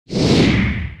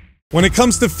When it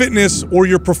comes to fitness or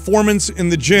your performance in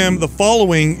the gym, the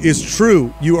following is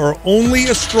true. You are only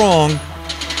as strong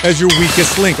as your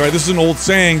weakest link. All right, this is an old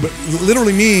saying, but it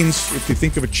literally means, if you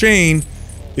think of a chain,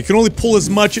 it can only pull as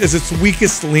much as its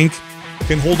weakest link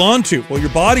can hold on to. Well, your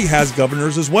body has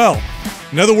governors as well.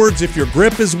 In other words, if your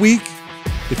grip is weak,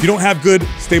 if you don't have good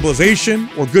stabilization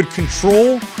or good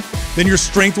control, then your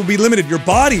strength will be limited. Your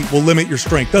body will limit your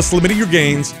strength, thus limiting your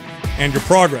gains and your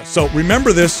progress. So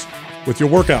remember this with your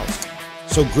workouts.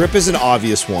 So grip is an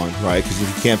obvious one, right? Because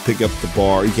if you can't pick up the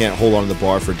bar, you can't hold on to the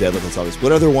bar for deadlift, that's obvious.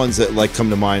 What other ones that like come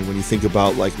to mind when you think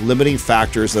about like limiting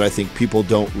factors that I think people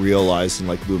don't realize in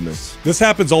like movements? This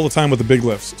happens all the time with the big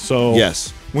lifts. So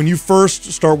yes, when you first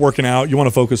start working out, you want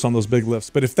to focus on those big lifts.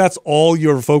 But if that's all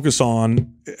you ever focus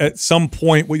on, at some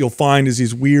point what you'll find is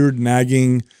these weird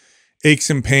nagging aches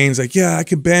and pains. Like, yeah, I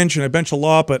can bench and I bench a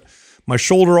lot, but my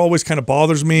shoulder always kind of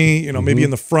bothers me, you know, maybe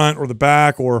in the front or the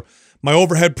back, or my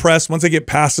overhead press, once I get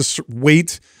past this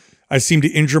weight, I seem to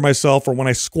injure myself. Or when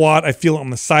I squat, I feel it on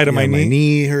the side of my knee. My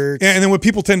knee hurts. And then what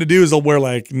people tend to do is they'll wear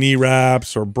like knee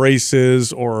wraps or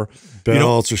braces or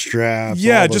belts or straps.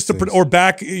 Yeah, just to, or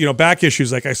back, back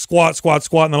issues. Like I squat,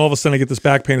 and then all of a sudden I get this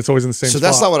back pain. It's always in the same spot. So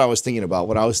that's not what I was thinking about.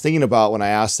 What I was thinking about when I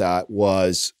asked that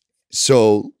was,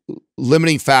 so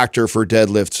limiting factor for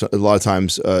deadlifts a lot of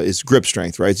times is grip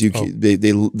strength, right? So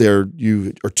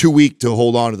you are too weak to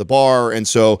hold on to the bar, and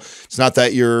so it's not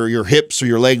that your hips or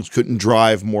your legs couldn't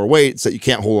drive more weight; it's that you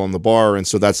can't hold on the bar, and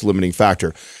so that's a limiting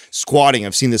factor. Squatting,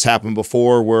 I've seen this happen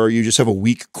before, where you just have a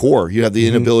weak core. You have the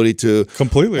inability to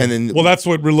completely, and then that's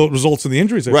what results in the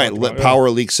injuries. Right, power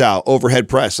leaks out. Overhead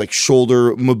press, like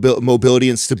shoulder mobility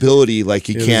and stability, like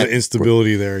you can't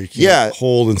instability there. You can't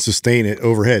hold and sustain it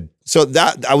overhead. So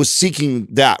that I was seeking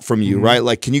that from you, right?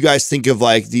 Like, can you guys think of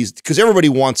like these? Because everybody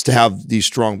wants to have these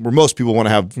strong. Where most people want to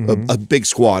have a big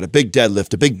squat, a big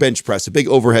deadlift, a big bench press, a big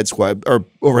overhead squat or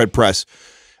overhead press.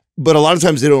 But a lot of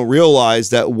times they don't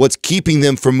realize that what's keeping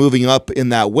them from moving up in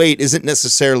that weight isn't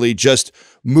necessarily just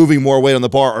moving more weight on the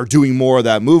bar or doing more of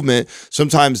that movement.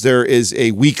 Sometimes there is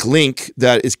a weak link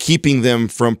that is keeping them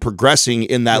from progressing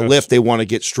in that lift they want to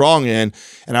get strong in.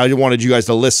 And I wanted you guys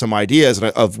to list some ideas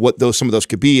of what some of those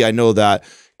could be. I know that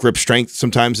grip strength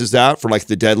sometimes is that for like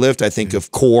the deadlift. I think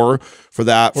of core for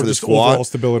that, for the squat.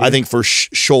 Stability. I think for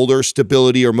shoulder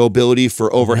stability or mobility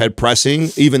for overhead pressing,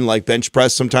 even like bench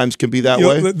press sometimes can be that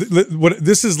way.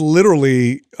 This is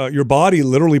literally, your body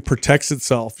literally protects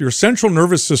itself. Your central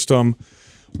nervous system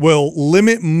will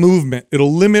limit movement.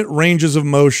 It'll limit ranges of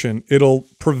motion. It'll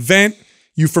prevent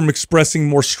you from expressing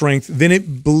more strength than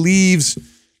it believes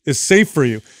is safe for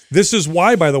you. This is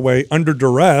why, by the way, under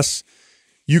duress,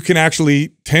 you can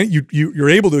actually, you're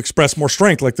able to express more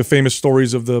strength, like the famous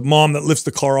stories of the mom that lifts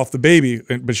the car off the baby,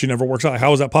 but she never works out.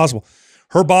 How is that possible?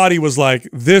 Her body was like,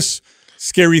 this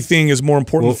scary thing is more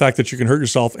important than the fact that you can hurt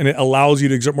yourself, and it allows you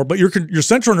to exert more. But your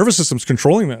central nervous system's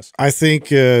controlling this. I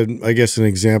think, I guess an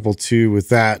example too with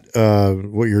that,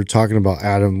 what you're talking about,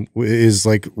 Adam, is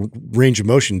like range of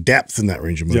motion, depth in that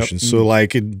range of motion. So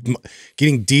like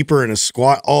getting deeper in a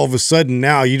squat, all of a sudden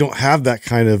now you don't have that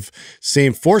kind of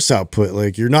same force output.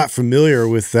 Like you're not familiar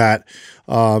with that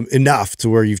enough to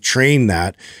where you've trained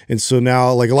that. And so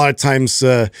now, like a lot of times,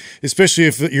 especially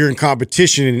if you're in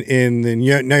competition and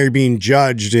now you're being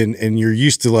judged and you're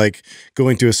used to like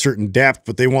going to a certain depth,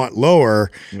 but they want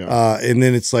lower. And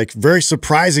then it's like very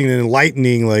surprising and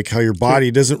enlightening, like how your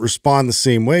body doesn't respond the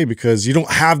same way because you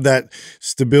don't have that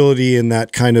stability and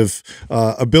that kind of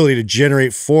ability to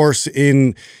generate force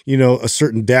in, a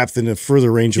certain depth and a further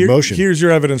range of motion. Here's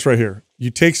your evidence right here. You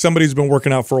take somebody who's been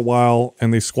working out for a while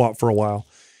and they squat for a while.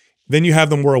 Then you have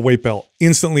them wear a weight belt.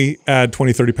 Instantly add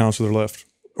 20, 30 pounds to their lift,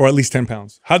 or at least 10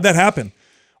 pounds. How'd that happen?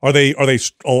 Are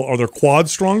their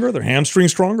quads stronger? Their hamstrings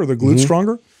stronger? Their glutes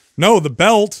stronger? No, the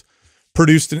belt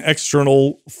produced an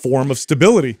external form of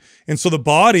stability. And so the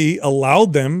body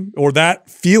allowed them, or that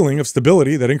feeling of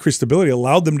stability, that increased stability,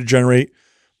 allowed them to generate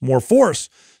more force.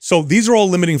 So these are all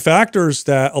limiting factors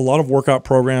that a lot of workout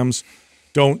programs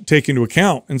don't take into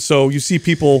account. And so you see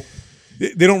people,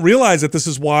 they don't realize that this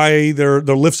is why their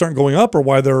lifts aren't going up or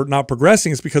why they're not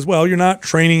progressing. It's because, well, you're not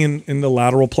training in the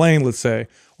lateral plane, let's say,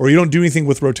 or you don't do anything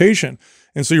with rotation.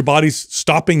 And so your body's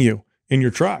stopping you in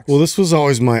your tracks. Well, this was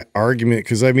always my argument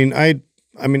because I'm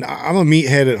a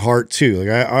meathead at heart too.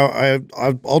 Like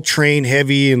I'll train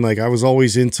heavy and like I was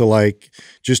always into like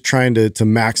just trying to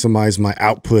maximize my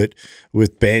output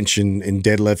with bench and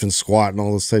deadlift and squat and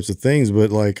all those types of things.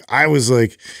 But like I was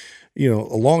like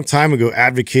a long time ago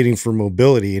advocating for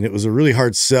mobility, and it was a really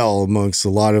hard sell amongst a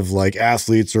lot of like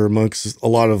athletes or amongst a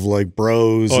lot of like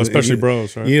bros. Oh, especially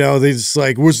bros, right? They just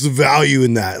like, what's the value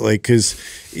in that? Like, because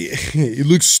you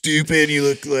look stupid, you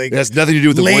look like it has nothing to do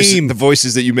with the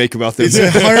voices that you make about this.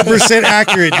 It's 100%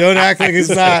 accurate. Don't act like it's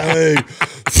not. Like,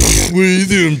 what are you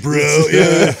doing, bro?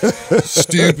 Yeah,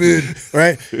 stupid,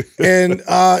 right? And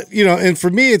and for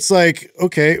me, it's like,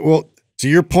 okay, well, to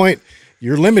your point,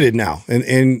 you're limited now,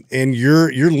 and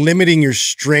you're limiting your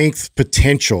strength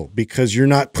potential because you're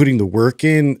not putting the work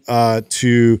in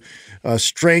to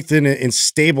strengthen and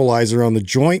stabilize around the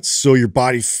joints, so your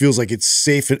body feels like it's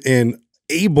safe and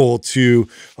able to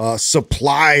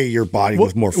supply your body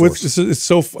with more force. It's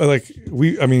so like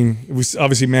we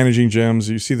obviously managing gyms.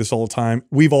 You see this all the time.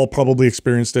 We've all probably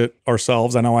experienced it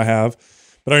ourselves. I know I have,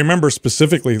 but I remember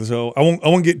specifically. So I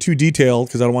won't get too detailed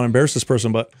because I don't want to embarrass this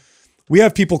person, but we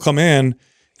have people come in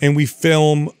and we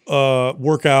film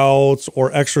workouts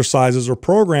or exercises or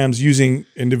programs using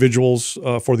individuals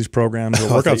for these programs or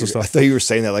workouts and stuff. I thought you were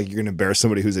saying that like you're going to embarrass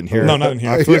somebody who's in here. No, not in here.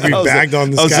 I feel like we bagged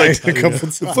on this guy a couple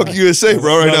times. What the fuck are you going to say,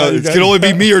 bro, right now? It can only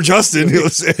be me or Justin.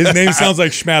 His name sounds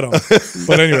like Schmatto.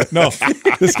 But anyway, no.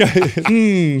 This guy,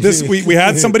 we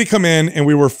had somebody come in and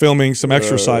we were filming some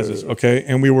exercises, okay?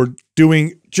 And we were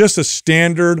doing just a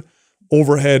standard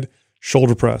overhead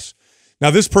shoulder press. Now,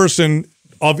 this person,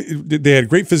 they had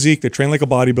great physique. They trained like a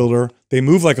bodybuilder. They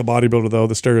move like a bodybuilder, though,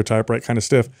 the stereotype, right? Kind of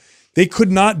stiff. They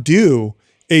could not do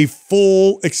a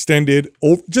full extended,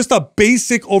 just a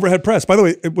basic overhead press. By the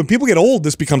way, when people get old,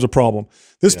 this becomes a problem.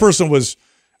 This person was,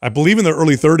 I believe, in their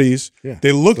early 30s. Yeah.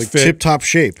 They looked like fit. Tip-top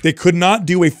shape. They could not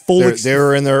do a full...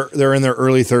 They're in their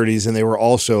early 30s, and they were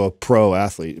also a pro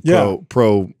athlete.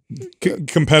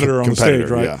 Competitor on the stage,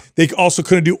 right? Yeah. They also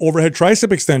couldn't do overhead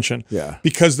tricep extension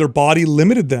because their body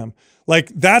limited them. Like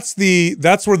that's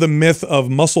where the myth of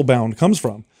muscle bound comes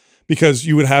from, because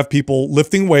you would have people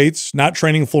lifting weights, not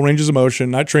training full ranges of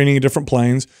motion, not training in different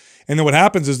planes. And then what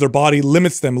happens is their body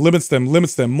limits them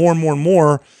more and more and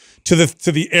more to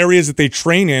the areas that they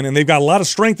train in. And they've got a lot of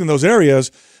strength in those areas,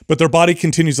 but their body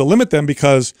continues to limit them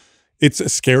because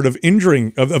it's scared of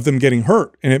injuring, of them getting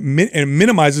hurt, and it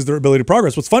minimizes their ability to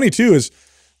progress. What's funny too is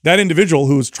that individual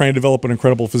who's trying to develop an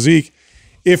incredible physique,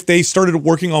 if they started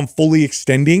working on fully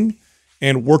extending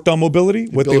and worked on mobility,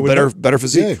 what they would better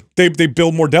physique. They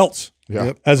build more delts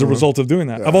as a result of doing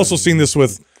that. Yeah. I've also seen this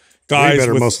with guys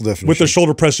with their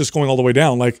shoulder press just going all the way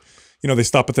down. Like, they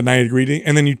stop at the 90-degree,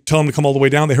 and then you tell them to come all the way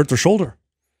down, they hurt their shoulder.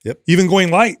 Yep. Even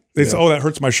going light, they say, "Oh, that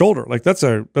hurts my shoulder." Like that's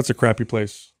a crappy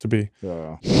place to be.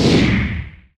 Yeah.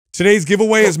 Today's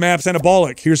giveaway is MAPS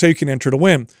Anabolic. Here's how you can enter to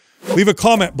win. Leave a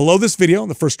comment below this video in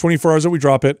the first 24 hours that we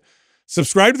drop it.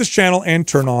 Subscribe to this channel and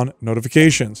turn on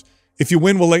notifications. If you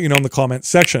win, we'll let you know in the comment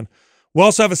section. We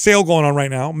also have a sale going on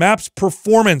right now. MAPS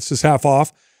Performance is half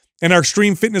off, and our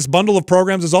Extreme Fitness bundle of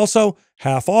programs is also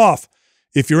half off.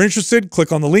 If you're interested,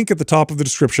 click on the link at the top of the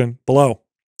description below.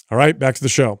 All right, back to the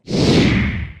show.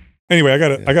 Anyway,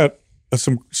 I got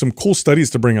some cool studies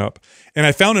to bring up, and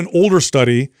I found an older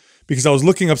study because I was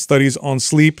looking up studies on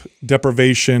sleep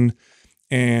deprivation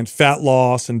and fat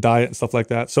loss and diet and stuff like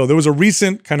that. So there was a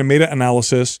recent kind of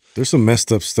meta-analysis. There's some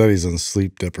messed up studies on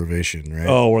sleep deprivation, right?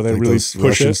 Oh, where they really push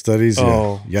Russian it? studies.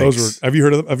 Oh, yeah. Those were. Have you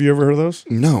ever heard of those?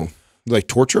 No, like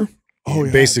torture. Oh,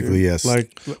 yeah, basically, dude. yes.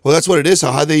 Well, that's what it is.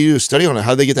 How they do a study on it?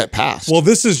 How they get that passed? Well,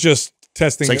 this is just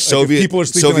testing. It's like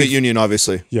Soviet Union,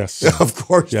 obviously. Yes, of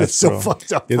course. Yes, that's so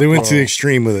fucked up. Yeah, they went to the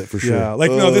extreme with it for sure. Yeah,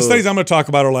 no, the studies I'm going to talk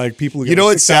about are like people who get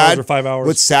what's 6 sad? hours or 5 hours.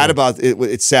 What's sad about it?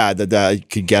 It's sad that I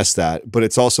could guess that, but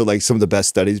it's also like some of the best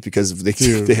studies because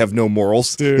they have no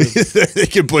morals. Dude,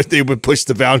 they would push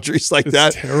the boundaries like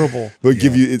that. Terrible. But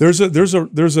give you there's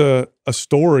a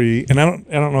story, and I don't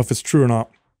know if it's true or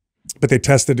not, but they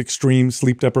tested extreme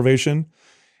sleep deprivation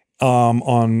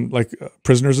on like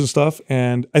prisoners and stuff,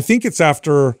 and I think it's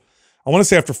after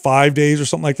 5 days or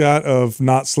something like that of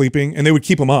not sleeping, and they would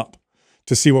keep them up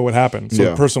to see what would happen.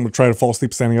 So the person would try to fall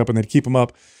asleep standing up, and they'd keep them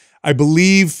up. I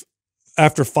believe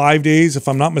after 5 days, if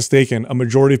I'm not mistaken, a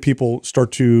majority of people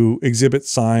start to exhibit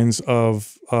signs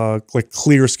of like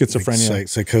clear schizophrenia. Like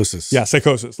psychosis. Yeah,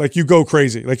 psychosis. Like you go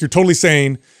crazy. Like you're totally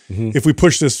sane. If we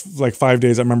push this like 5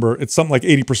 days, I remember it's something like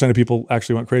 80% of people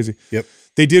actually went crazy. Yep.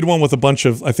 They did one with a bunch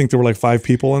of, I think there were like 5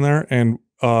 people in there, and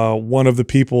one of the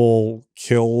people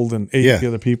killed and ate the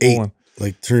other people. And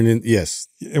like turned in,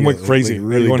 and went crazy. Like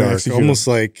really dark. Almost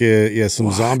like,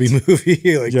 some zombie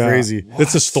movie, like crazy.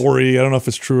 It's a story. I don't know if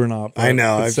it's true or not. I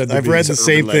know. I've read the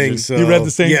same thing. So. You read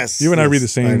the same? Yes. You and I read the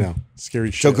same I know.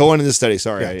 scary shit. So go into the study.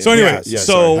 Sorry. Yeah. So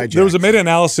anyway, there was a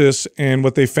meta-analysis, and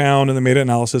what they found in the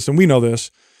meta-analysis, and we know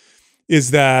this,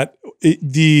 is that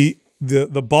the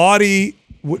the body,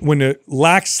 when it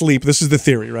lacks sleep, this is the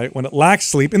theory, right? When it lacks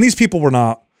sleep, and these people were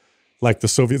not like the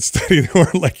Soviet study, they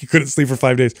were like you couldn't sleep for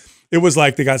 5 days. It was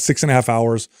like they got 6.5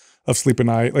 hours of sleep a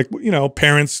night, like, you know,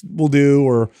 parents will do,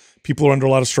 or people are under a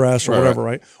lot of stress or whatever,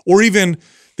 right? Or even,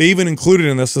 they even included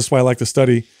in this, is why I like the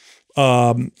study,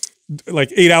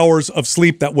 like 8 hours of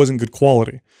sleep that wasn't good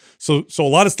quality. So a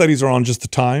lot of studies are on just the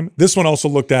time. This one also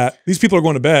looked at, these people are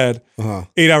going to bed,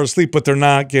 8 hours sleep, but they're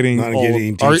not getting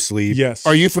deep sleep. Yes.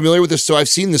 Are you familiar with this? So I've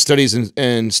seen the studies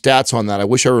and stats on that. I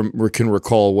wish I can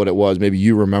recall what it was. Maybe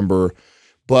you remember.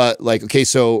 But like, okay,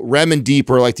 so REM and deep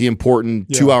are like the important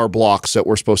 2-hour blocks that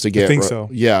we're supposed to get. I think right? so.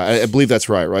 Yeah, I believe that's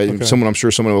right, right? Okay. I'm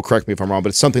sure someone will correct me if I'm wrong, but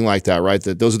it's something like that, right?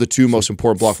 That those are the two most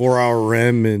important blocks. 4-hour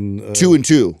REM and 2 and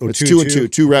 2. Oh, it's 2 2 and and 2.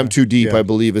 2 REM, 2 deep, I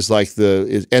believe, is like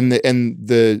and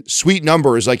the sweet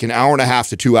number is like 1.5 hours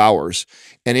to 2 hours.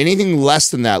 And anything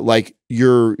less than that, like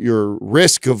your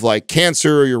risk of like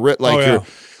cancer,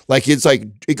 it's like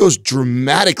it goes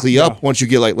dramatically up once you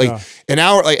get like an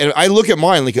hour. Like, and I look at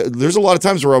mine, like there's a lot of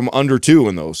times where I'm under 2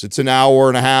 in those. It's 1.5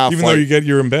 hours. Even though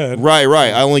you're in bed. Right.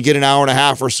 I only get 1.5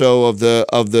 hours or so of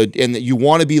the and you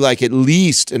want to be like at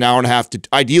least 1.5 hours to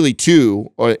ideally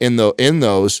 2 in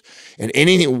those. And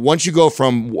anything once you go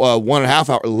from 1.5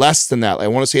 hours less than that, like I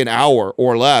want to say 1 hour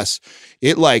or less,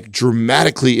 it like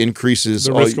dramatically increases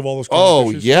the risk of all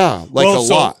those. Issues. Yeah, like a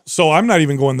lot. So I'm not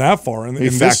even going that far.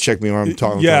 In fact check me when I'm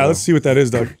talking. Yeah, let's see what that is,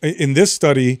 Doug. In this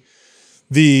study,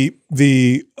 the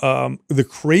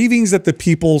cravings that the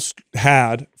people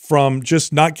had from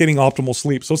just not getting optimal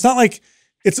sleep. So it's not like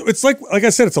it's like I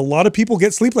said, it's a lot of people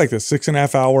get sleep like this,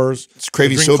 6.5 hours. It's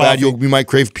craving so bad you might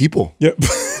crave people. Yep.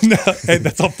 No, hey,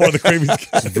 that's how far the cravings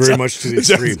get. Very much to the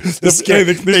extreme.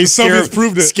 They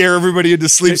proved it. Scare everybody into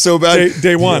sleep so bad.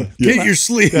 Day one, get your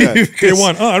sleep. Day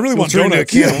one, I really want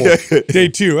donuts. Day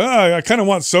two, I kind of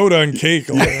want soda and cake.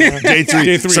 Day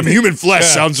three, some human flesh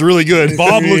sounds really good.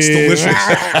 Bob looks delicious.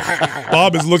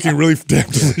 Bob is looking really damn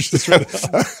delicious right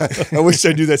now. I wish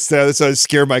I knew that stat. That's how I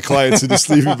scare my clients into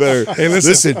sleeping better. Hey,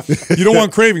 listen, you don't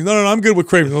want cravings. No, I'm good with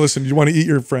cravings. No, listen, you want to eat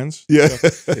your friends? Yeah.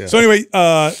 So anyway,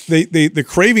 the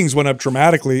cravings went up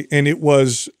dramatically, and it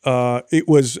was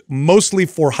mostly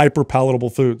for hyper palatable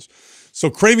foods. So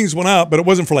cravings went up, but it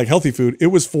wasn't for like healthy food. It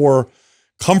was for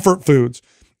comfort foods.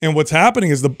 And what's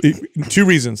happening is two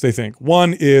reasons they think.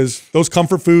 One is those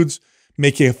comfort foods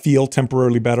make you feel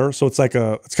temporarily better. So it's kind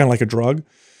of like a drug.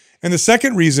 And the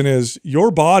second reason is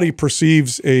your body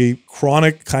perceives a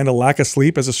chronic kind of lack of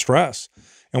sleep as a stress.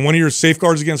 And one of your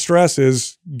safeguards against stress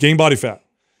is gain body fat.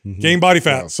 Gain body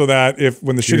fat so that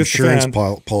when the shit hits the fan.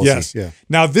 Policy. Yes. Yeah.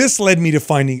 Now this led me to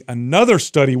finding another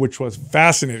study which was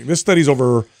fascinating. This study's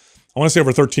over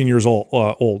 13 years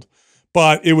old,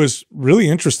 but it was really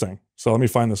interesting. So let me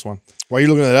find this one. While you're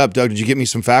looking that up, Doug, did you get me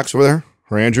some facts over there?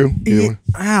 Or Andrew?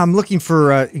 I'm looking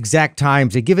for exact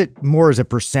times. They give it more as a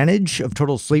percentage of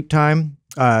total sleep time.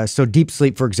 So deep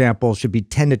sleep, for example, should be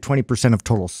 10 to 20% of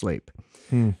total sleep.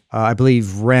 I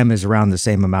believe REM is around the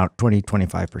same amount,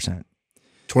 25%.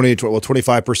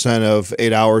 25% of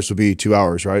 8 hours would be 2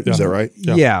 hours, right? Yeah. Is that right?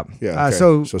 Yeah. Okay.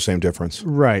 So same difference.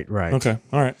 Right. Okay.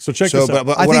 All right. So check this out.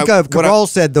 But I think Cabral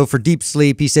said, though, for deep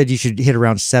sleep, he said you should hit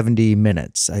around 70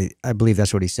 minutes. I believe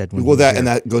that's what he said.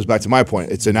 That goes back to my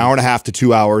point. It's 1.5 hours to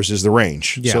 2 hours is the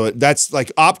range. Yeah. So that's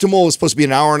like optimal is supposed to be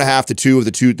 1.5 hours to 2 of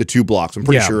the two blocks. I'm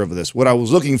pretty sure of this. What I was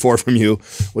looking for from you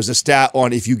was a stat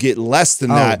on if you get less than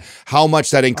that, how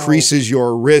much that increases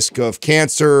your risk of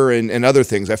cancer and other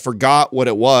things. I forgot what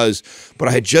it was, but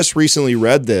I had just recently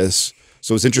read this,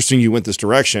 so it's interesting you went this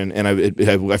direction, and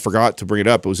I forgot to bring it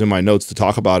up. It was in my notes to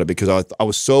talk about it because I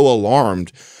was so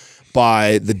alarmed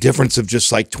by the difference of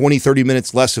just like 20-30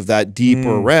 minutes less of that deep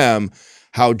or REM,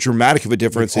 how dramatic of a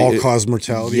difference. Like all-cause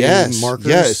mortality markers?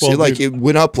 Yes, well, it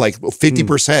went up like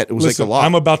 50%. It was like a lot.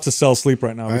 I'm about to sell sleep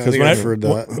right now because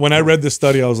when I read this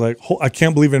study, I was like, I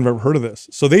can't believe I've ever heard of this.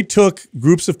 So they took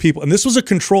groups of people, and this was a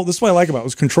control. This is what I like about it. It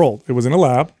was controlled. It was in a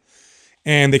lab.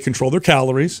 And they controlled their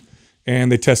calories,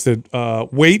 and they tested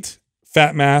weight,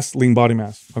 fat mass, lean body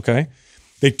mass, okay?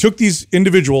 They took these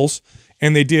individuals,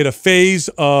 and they did a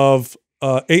phase of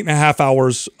 8.5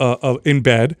 hours in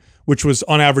bed, which was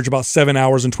on average about 7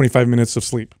 hours and 25 minutes of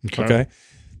sleep, okay?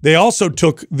 They also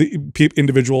took the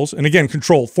individuals, and again,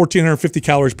 controlled, 1,450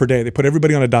 calories per day. They put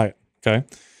everybody on a diet, okay?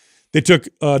 They took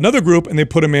another group, and they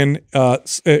put them in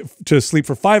to sleep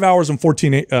for 5 hours and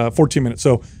 14 minutes.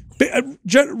 So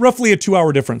roughly a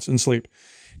 2-hour difference in sleep.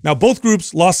 Now, both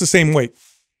groups lost the same weight,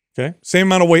 okay? Same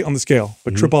amount of weight on the scale,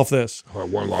 but trip off this.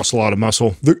 One lost a lot of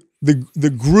muscle.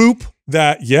 The group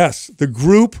that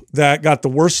got the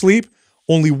worst sleep,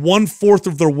 only 1/4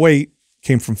 of their weight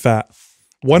came from fat.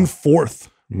 1/4.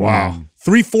 Wow.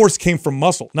 3/4 came from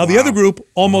muscle. Now the other group,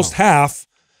 almost half,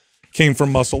 came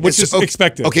from muscle, which is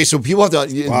expected. Okay, so people have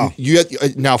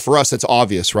to. Now for us, that's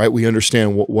obvious, right? We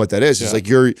understand what that is. It's like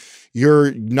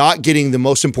you're not getting the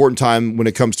most important time when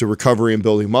it comes to recovery and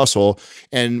building muscle.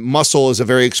 And muscle is a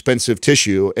very expensive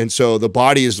tissue, and so the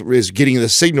body is getting the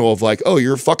signal of like, oh,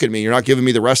 you're fucking me. You're not giving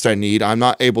me the rest I need. I'm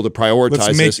not able to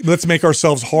prioritize this. Let's make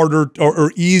ourselves harder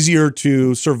or easier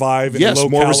to survive in a low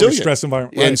calorie stress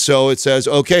environment. Right. And so it says,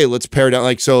 okay, let's pare down.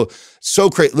 Like so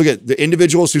crazy. Look at the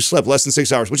individuals who slept less than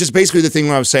 6 hours, which is basically the thing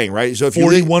I was saying, right? So if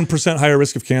 41% higher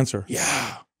risk of cancer.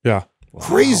 Yeah. Wow.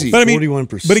 Crazy. But I mean,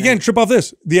 41%. But again, trip off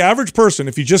this. The average person,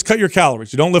 if you just cut your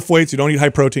calories, you don't lift weights, you don't eat high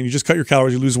protein, you just cut your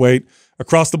calories, you lose weight.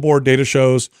 Across the board, data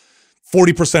shows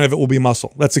 40% of it will be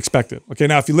muscle. That's expected. Okay,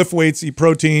 now if you lift weights, eat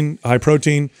protein, high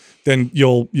protein, then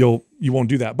you won't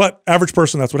do that. But average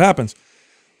person, that's what happens.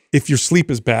 If your sleep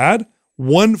is bad,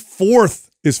 1/4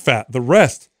 is fat. The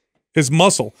rest is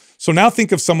muscle. So now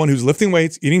think of someone who's lifting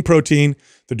weights, eating protein,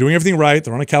 they're doing everything right,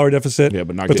 they're on a calorie deficit,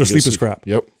 but their sleep is crap.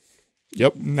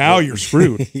 Yep. Now you're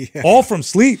screwed. All from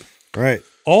sleep. Right.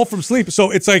 All from sleep. So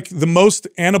it's like the most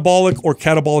anabolic or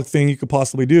catabolic thing you could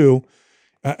possibly do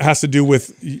has to do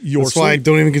with your That's why I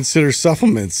don't even consider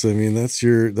supplements. I mean, that's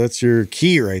your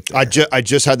key right there. I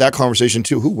just had that conversation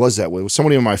too. Who was that with? It was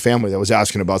somebody in my family that was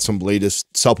asking about some latest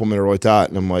supplement or like that.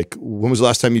 And I'm like, when was the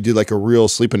last time you did like a real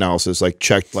sleep analysis? Like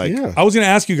checked like I was gonna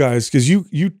ask you guys, because you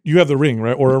have the ring,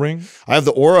 right? Aura ring? I have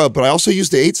the Aura, but I also use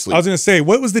the 8 Sleep. I was gonna say,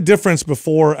 what was the difference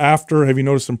before, after? Have you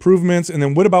noticed improvements? And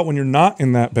then what about when you're not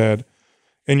in that bed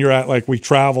and you're at like we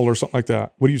travel or something like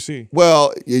that? What do you see?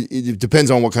 Well, it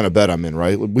depends on what kind of bed I'm in,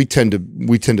 right? We tend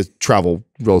to travel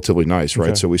relatively nice, right?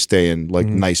 Okay. So we stay in like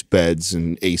nice beds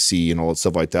and AC and all that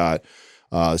stuff like that.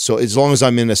 So as long as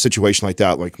I'm in a situation like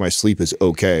that, like my sleep is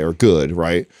okay or good,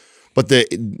 right? But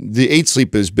the 8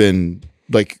 Sleep has been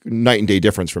like night and day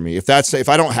difference for me. If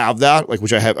I don't have that, like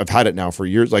which I've had it now for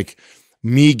years, like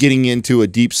me getting into a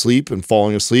deep sleep and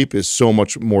falling asleep is so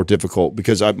much more difficult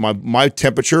because my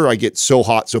temperature, I get so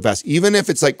hot so fast. Even if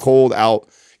it's like cold out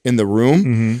in the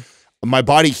room, my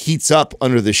body heats up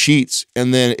under the sheets,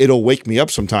 and then it'll wake me up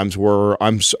sometimes where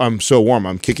I'm so warm.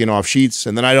 I'm kicking off sheets,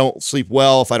 and then I don't sleep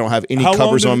well if I don't have any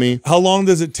covers on me. How long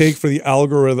does it take for the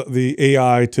algorithm, the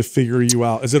AI, to figure you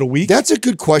out? Is it a week? That's a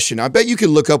good question. I bet you could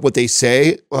look up what they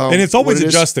say. And it's always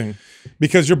adjusting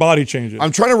because your body changes.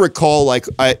 I'm trying to recall, like,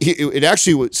 it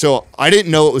actually, so I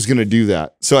didn't know it was going to do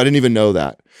that. So I didn't even know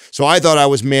that. So I thought I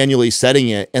was manually setting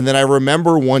it. And then I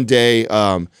remember one day,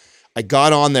 I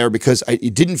got on there because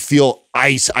it didn't feel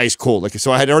ice cold. Like,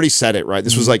 so I had already set it, right?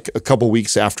 This was like a couple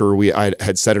weeks after I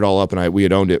had set it all up and we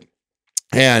had owned it.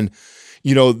 And,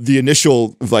 you know, the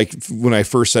initial, like when I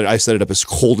first set it, I set it up as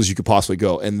cold as you could possibly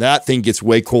go. And that thing gets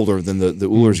way colder than the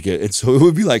Oolers get. And so it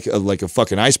would be like a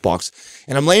fucking ice box.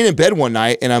 And I'm laying in bed one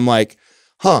night and I'm like,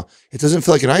 huh, it doesn't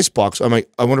feel like an ice box. I'm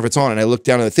like, I wonder if it's on. And I look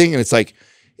down at the thing and it's like,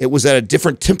 it was at a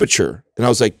different temperature. And I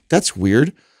was like, that's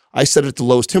weird. I set it at the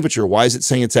lowest temperature. Why is it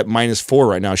saying it's at -4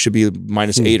 right now? It should be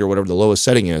 -8 or whatever the lowest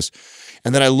setting is.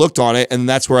 And then I looked on it, and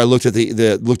that's where I looked at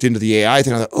looked into the AI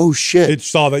thing. I thought, oh shit! It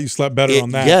saw that you slept better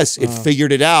on that. Yes, it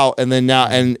figured it out, and then now,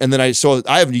 and then I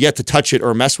have yet to touch it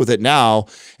or mess with it now,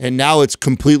 and now it's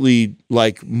completely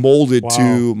like molded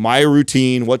to my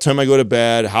routine, what time I go to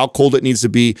bed, how cold it needs to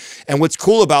be. And what's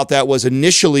cool about that was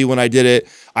initially when I did it,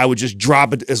 I would just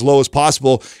drop it as low as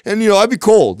possible, and I'd be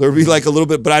cold. There'd be like a little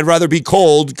bit, but I'd rather be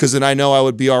cold because then I know I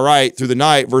would be all right through the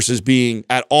night versus being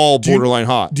at all borderline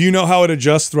hot. Do you know how it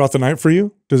adjusts throughout the night for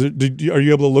you? Are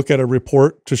you able to look at a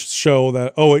report to show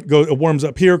that it warms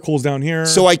up here, cools down here?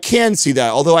 So I can see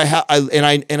that, although I know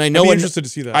I'd be interested to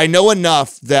see that. I know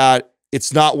enough that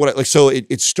it's not what so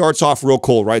it starts off real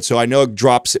cold, right? So I know it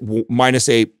drops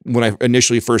 -8 when I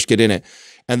initially first get in it,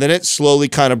 and then it slowly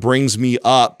kind of brings me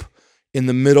up in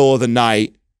the middle of the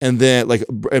night. And then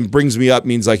and brings me up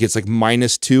means like it's like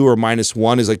 -2 or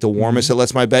 -1 is like the warmest it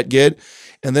lets my bed get.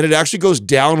 And then it actually goes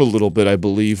down a little bit, I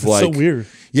believe. That's so weird.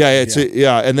 Yeah,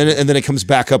 and then it comes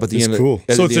back up at the end. Cool.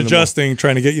 So it's adjusting,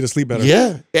 trying to get you to sleep better.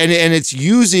 Yeah, and it's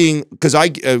using, because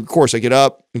of course I get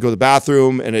up and go to the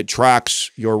bathroom, and it tracks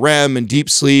your REM and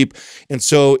deep sleep, and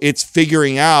so it's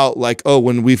figuring out like, oh,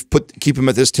 when we've keep him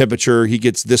at this temperature, he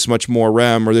gets this much more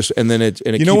REM or this, and then it.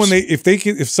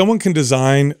 If someone can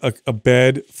design a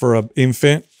bed for an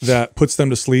infant that puts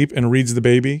them to sleep and reads the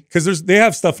baby, because they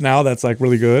have stuff now that's like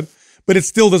really good. But it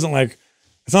still doesn't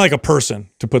it's not like a person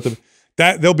to put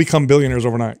they'll become billionaires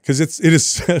overnight, because it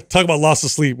is talk about loss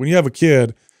of sleep. When you have a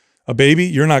kid, a baby,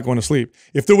 you're not going to sleep.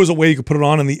 If there was a way you could put it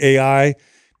on and the AI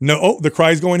No, oh, the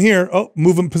cry's going here. Oh,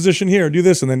 move him position here. Do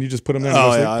this, and then you just put him there.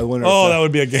 Oh, yeah, I wonder if that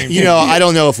would be a game. You know, I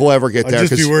don't know if we'll ever get I'd there.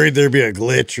 just be worried there'd be a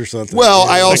glitch or something. Well,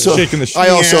 I also shaking the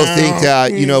think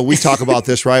that, you know, we talk about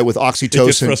this, right, with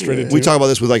oxytocin. frustrated We too. talk about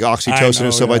this with like oxytocin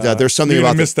and stuff like that. There's something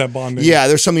about miss that bonding. Yeah,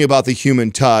 there's something about the human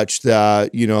touch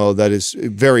that, you know, that is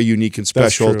very unique and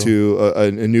special to a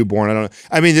newborn. I don't know.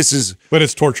 I mean, this is, but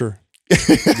it's torture.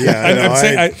 yeah, I'm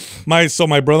saying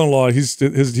my brother-in-law, he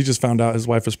just found out his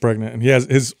wife is pregnant, and he has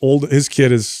his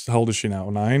kid is, how old is she now?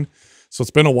 9. So it's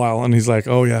been a while, and he's like,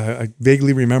 oh yeah, I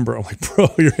vaguely remember. I'm like, bro,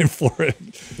 you're in for it.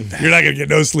 You're not gonna get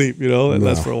no sleep, you know.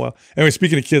 That's for a while. Anyway,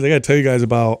 speaking of kids, I gotta tell you guys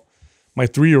about my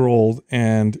 3-year-old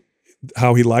and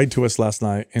how he lied to us last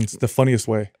night, and it's the funniest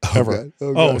way ever.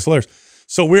 Oh, it's hilarious.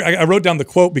 So I wrote down the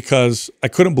quote because I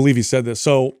couldn't believe he said this.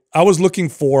 So I was looking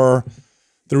for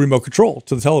the remote control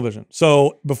to the television.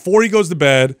 So before he goes to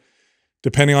bed,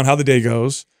 depending on how the day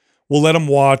goes, we'll let him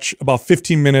watch about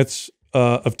 15 minutes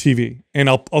of TV, and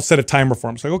I'll set a timer for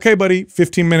him. It's like, okay, buddy,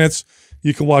 15 minutes,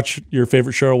 you can watch your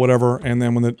favorite show or whatever, and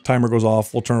then when the timer goes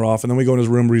off, we'll turn it off, and then we go in his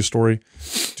room, read a story,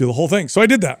 do the whole thing. So I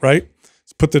did that, right?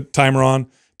 Put the timer on,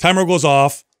 timer goes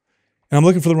off, and I'm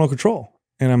looking for the remote control,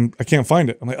 and I can't find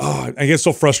it. I'm like, oh, I get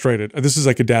so frustrated. This is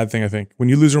like a dad thing, I think. When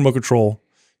you lose a remote control,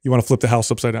 you want to flip the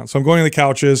house upside down. So I'm going to the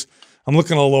couches. I'm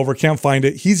looking all over. Can't find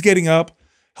it. He's getting up,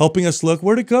 helping us look.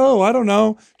 Where'd it go? I don't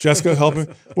know. Jessica helping.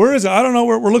 Where is it? I don't know.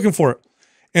 We're looking for it.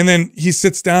 And then he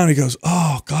sits down. He goes,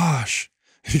 oh, gosh.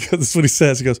 This is what he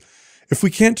says. He goes, if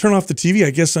we can't turn off the TV, I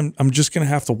guess I'm just going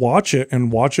to have to watch it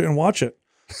and watch it and watch it.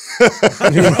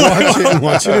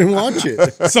 watch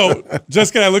it. So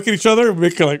Jessica and I look at each other and we're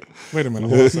kind of like, wait a minute.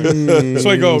 Hold on a second. So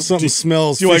I go, something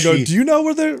smells do I go, fishy. do you know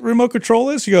where the remote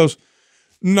control is? He goes,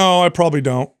 no, I probably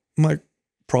don't. I'm like,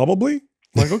 probably?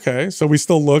 I'm like, okay. So we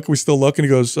still look, and he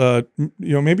goes, you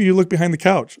know, maybe you look behind the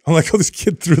couch. I'm like, oh, this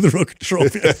kid threw the remote control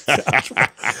behind the couch.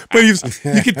 But you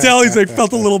could tell he's like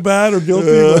felt a little bad or guilty.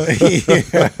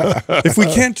 If we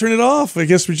can't turn it off, I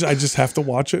guess I just have to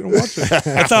watch it and watch it.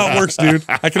 That's how it works, dude.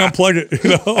 I can unplug it,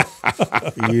 you know?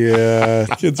 Yeah.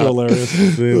 Kids are hilarious.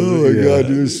 oh my God,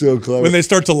 dude, it's so clever. When they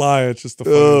start to lie, it's just the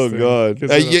funniest thing. God.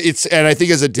 Kids And I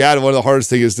think as a dad, one of the hardest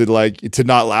things is to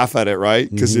not laugh at it,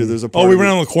 right? Because there's a part we went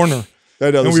on the corner. I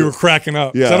know, and we were cracking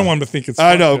up. Yeah. I don't want him to think it's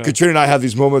I fun. know. Yeah. Katrina and I have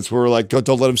these moments where we're like, don't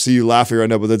let him see you laughing right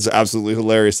now, but that's absolutely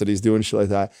hilarious that he's doing shit like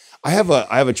that. I have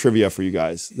a trivia for you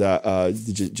guys that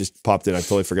just popped in. I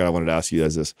totally forgot I wanted to ask you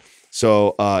guys this.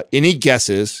 So any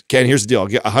guesses? Ken, here's the deal. I'll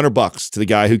get $100 to the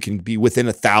guy who can be within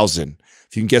 1,000.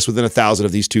 If you can guess within 1,000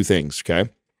 of these two things, okay?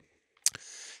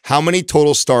 How many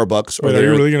total Starbucks Wait, are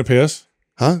you really going to pay us?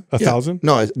 Huh? 1,000?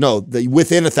 No,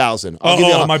 within 1,000.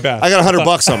 My bad. I got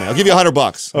 $100 on me. I'll give you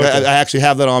 $100. Okay. I actually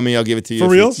have that on me. I'll give it to you. For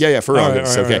reals? Yeah, for real. All right,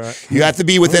 okay. all right. You have to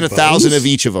be within 1,000 of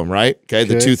each of them, right? Okay,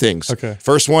 the two things. Okay.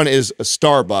 First one is a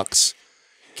Starbucks.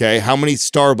 Okay, how many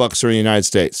Starbucks are in the United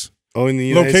States? Oh, in the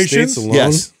United Locations? States alone?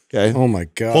 Yes. Okay. Oh my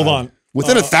God. Hold on.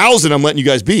 Within 1,000, I'm letting you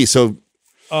guys be. So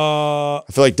I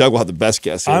feel like Doug will have the best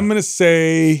guess here. I'm going to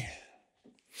say...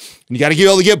 You got to be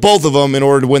able to get both of them in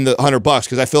order to win the $100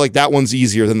 because I feel like that one's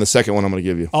easier than the second one I'm going to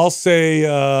give you. I'll say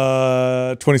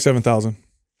 27,000.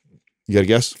 You got a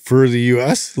guess? For the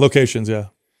U.S.? Locations, yeah.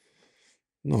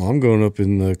 No, I'm going up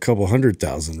in the couple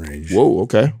 100,000 range. Whoa,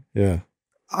 okay. Yeah.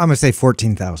 I'm gonna say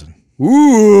 14,000.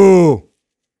 Ooh.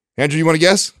 Andrew, you want to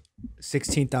guess?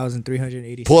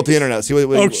 16,380. Pull up the internet. See what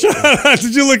Oh, shut up.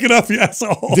 Did you look it up, you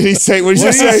asshole? did he say? What did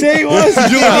you Say say? it was.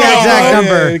 Did you look Yeah, it up? exact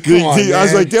number. Come on, I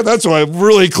was man. like, damn, that's why I'm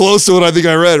really close to what I think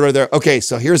I read right there. Okay,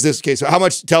 so here's this case. So how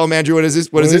much? Tell him, Andrew, what is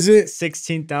this? What is it?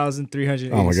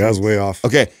 16,380. Oh my God, I was way off.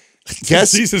 Okay.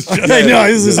 Guess. Jesus. Hey, no,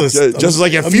 this is Just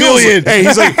like it a feels million. Like, hey,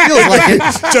 he's like, feels like it.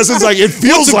 Justin's like, it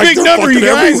feels What's a like big they're number, you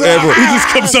fucking guys? everywhere. He just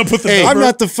comes up with the Hey, number. I'm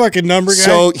not the fucking number guy.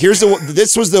 So here's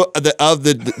this was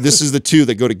this is the two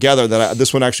that go together that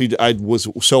this one actually I was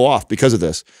so off because of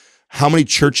this. How many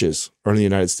churches are in the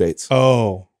United States?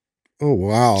 Oh. oh,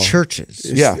 wow.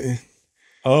 Churches. Yeah.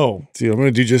 Oh. Dude, I'm going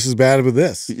to do just as bad with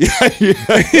this. Yeah.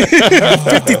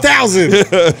 50,000.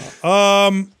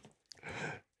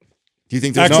 Do you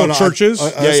think there's Actual churches?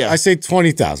 Yeah. I say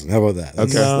 20,000. How about that?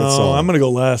 That's, No, that's all. I'm going to go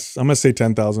less. I'm going to say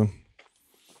 10,000.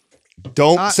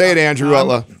 Don't say it, Andrew.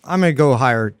 I'm gonna go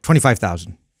higher.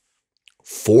 25,000.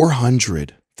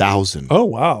 400,000. Oh,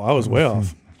 wow. I was way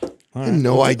off. I had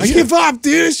no I idea. give up,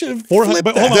 dude. I should have flipped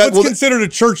But that. hold on, That- what's considered a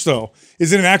church though?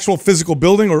 Is it an actual physical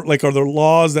building, or like are there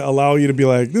laws that allow you to be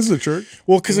like, this is a church?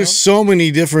 Well, because there's so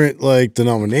many different like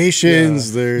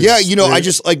denominations. There's Yeah, I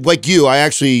just like you. I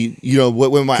actually,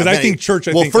 when my 'Cause I think church,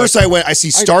 I well, think, first I see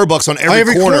Starbucks on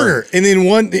every corner. and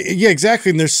then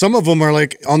exactly. And there's some of them are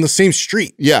like on the same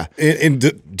street. Yeah.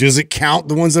 And does it count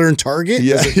the ones that are in Target?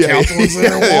 Yeah, Does it yeah, count the ones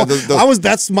that are in yeah, Wall?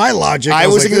 That's my logic. I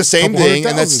was like, thinking the there's a same couple thing,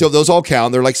 and that's 100,000. still those all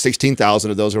count. They're like 16,000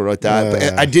 of those or like that.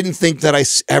 But I didn't think that I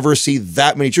ever see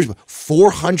that many churches.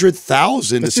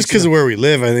 400,000. That's just because of where we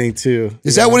live, I think, too.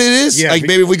 Is that what it is? Yeah, like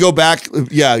maybe if we go back.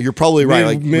 Yeah, you're probably right.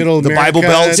 Like middle the Bible America,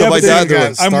 Belt and stuff yeah, like but that. then They're you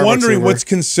like, got I'm Starbucks wondering everywhere. what's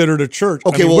considered a church.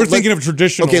 Okay, I mean, well, we're thinking of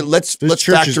traditional. Okay, let's churches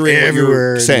factor in what everywhere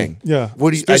you're and- saying. Yeah.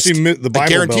 What do you? Especially the Bible I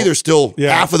guarantee Belt. there's still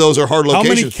Yeah. half of those are hard How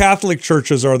locations. many Catholic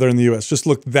churches are there in the U.S.? Just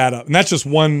look that up, and that's just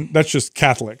one. That's just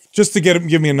Catholic. Just to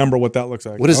give me a number what that looks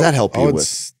like. What does that help you with?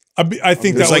 it's I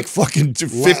think There's that like would, fucking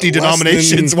 50 less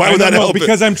denominations. than- Why I would don't that know, help?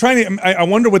 because I'm trying to. I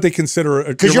wonder what they consider.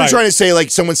 Because you're trying to say like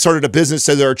someone started a business,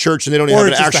 said they're a church, and they don't even Or have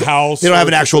an it's just a actual house, They don't have or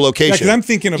an it's actual just- location. Yeah, 'cause I'm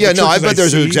thinking of Yeah, the no, I churches bet I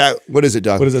there's an see. exact. What is it,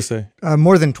 Doug? What does that say?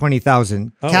 More than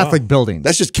 20,000 Catholic buildings.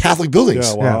 That's just Catholic buildings.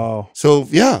 Yeah, wow. So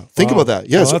yeah, think about that.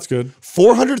 Yeah, Oh, so that's good.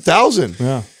 400,000.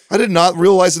 Yeah. I did not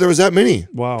realize that there was that many.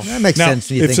 Wow, That makes sense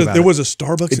when you if think about there it. was a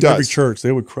Starbucks in every does. church,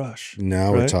 they would crush.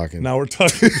 Now we're right? talking. Now we're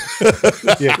talking.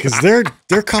 Yeah, because their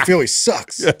coffee always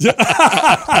sucks.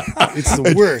 It's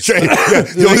the worst.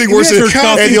 The only thing worse is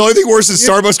coffee. and the only thing worse is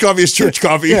Starbucks coffee is church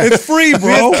coffee. It's free, We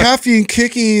bro. have coffee and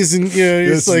cookies, and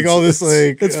it's like all this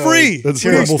like It's free. That's What do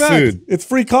you terrible expect? food. It's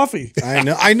free coffee.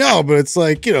 I know, but it's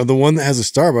like the one that has a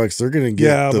Starbucks, they're gonna get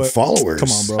Yeah, the but- followers. come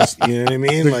on, bro. You know what I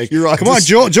mean? Like, You're on come on, this-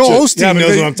 Joel Osteen Yeah, but knows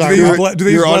they- what I'm do talking they use about. do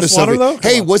they use You're onto less water something. though?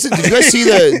 Hey, did you guys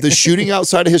see the shooting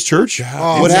outside of his church?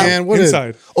 Oh, What man, happened? what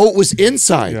Inside. Oh, it was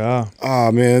inside. Yeah.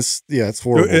 Oh man, it's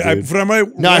horrible. Dude. From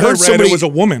what Now, I I heard read somebody- it was a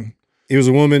woman, It was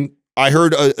a woman, I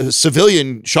heard a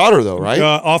civilian shot her though, right?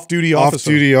 off-duty officer.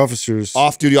 off-duty officers.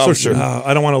 Off-duty officer.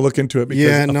 I don't want to look into it because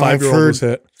Yeah, a no, I've 5-year-old heard was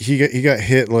hit. he got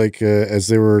hit like as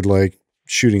they were like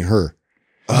shooting her.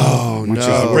 Oh Which is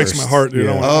no! the It breaks my worst. heart, dude.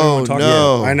 I don't Yeah. want Oh to talk about it.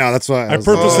 no! I know, that's why I was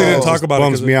like, purposely didn't talk it about it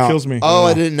bums because me it out. kills me. Oh,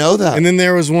 I didn't know that. And then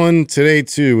there was one today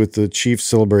too with the Chiefs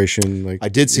celebration. Like I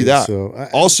did see that. So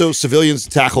Also, civilians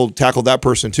tackled that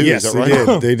person too. yes, is that right? they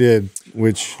did. They did.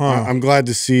 Which I'm glad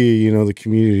to see. The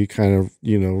community kind of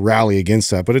rally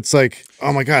against that. But it's like,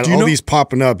 oh my god, you all know- these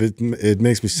popping up. It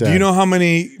makes me sad. Do you know how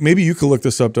many? Maybe you could look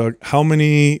this up, Doug. How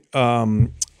many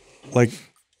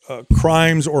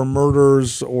crimes or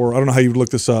murders, or I don't know how you would look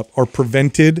this up, are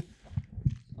prevented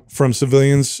from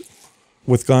civilians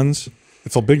with guns?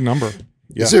 It's a big number.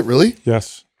 Is it really?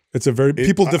 Yes, it's a very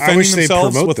people I defending wish they'd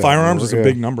themselves promote with that firearms more, is a yeah.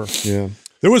 big number. Yeah.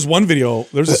 There was one video.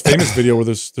 There's this famous video where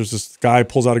there's this guy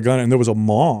pulls out a gun and there was a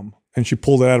mom and she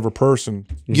pulled it out of her purse and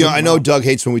Yeah, I know Doug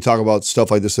hates when we talk about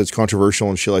stuff like this that's controversial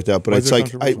and shit like that. But Why it's is it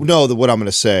like controversial? what I'm going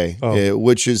to say, Oh.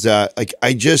 which is that like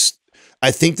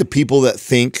I think the people that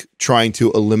think trying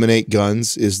to eliminate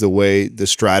guns is the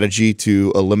strategy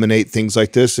to eliminate things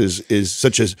like this is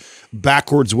such a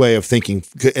backwards way of thinking.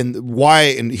 And why?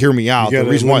 And hear me out. You got The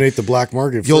to reason why eliminate the black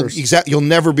market you'll first. you'll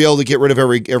never be able to get rid of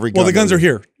every gun. well, the guns are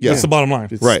here. Yeah. That's the bottom line.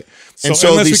 Right.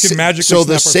 So unless we can magically so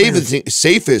the snap our fingers.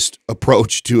 safest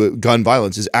approach to gun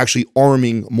violence is actually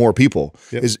arming more people.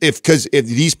 Is because if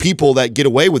these people that get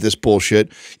away with this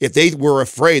bullshit, if they were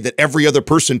afraid that every other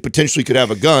person potentially could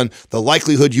have a gun, the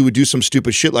likelihood you would do some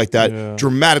stupid shit like that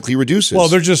dramatically reduces. Well,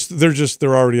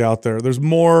 they're already out there.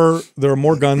 There are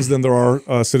more guns than there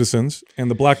are citizens, and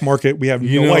the black market we have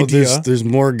no idea. There's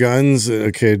more guns.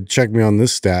 Okay, check me on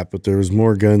this stat, but there's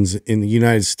more guns in the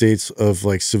United States of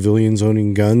like civilians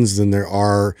owning guns than there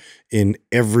are in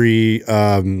every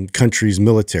country's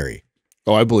military.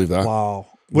 oh, I believe that. Wow,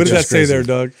 what does that Just say crazy. there,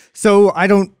 Doug? So I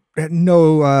don't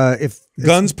know if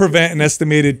Guns prevent an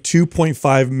estimated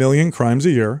 2.5 million crimes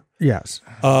a year. yes.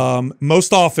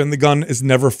 Most often, the gun is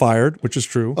never fired, which is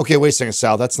true. Okay, wait a second,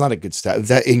 Sal. That's not a good stat.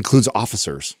 That includes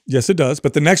officers. Yes, it does.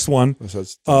 But the next one, So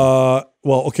it's-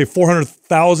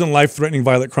 400,000 life-threatening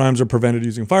violent crimes are prevented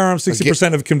using firearms.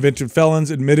 60% of convicted felons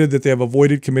admitted that they have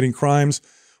avoided committing crimes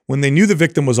when they knew the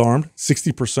victim was armed.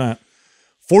 60%.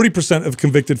 40% of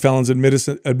convicted felons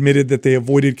admitted that they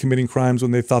avoided committing crimes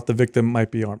when they thought the victim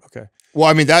might be armed. Okay. Well,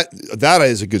 I mean that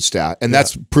is a good stat, and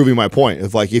that's proving my point.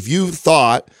 Of like, if you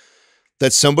thought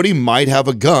that somebody might have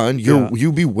a gun,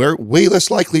 you'd be way less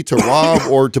likely to rob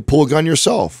or to pull a gun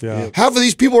yourself. Yeah. Half of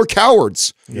these people are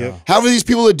cowards. Yeah. Half of these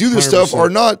people that do this stuff 100%. are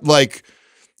not like,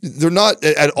 they're not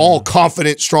at all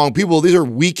confident, strong people. These are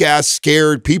weak ass,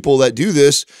 scared people that do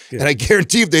this. And I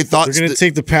guarantee if they thought they're going to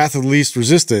take the path of least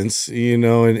resistance, you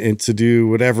know, and to do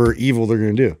whatever evil they're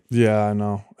going to do. Yeah, I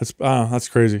know. That's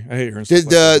crazy. I hate hearing Did stuff like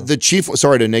that. the chief?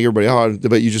 Sorry to nag everybody out,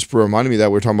 but you just reminded me that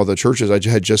we were talking about the churches. I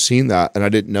had just seen that, and I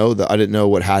didn't know that. I didn't know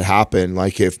what had happened.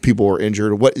 Like if people were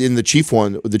injured. What in the Chiefs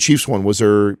one was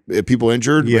there people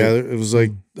injured? Yeah, it was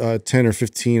like 10 or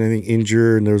 15, I think,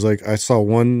 injured, and there was like I saw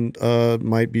one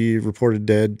might be reported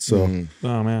dead. So,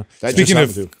 Oh man. That Speaking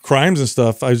just of crimes and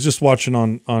stuff, I was just watching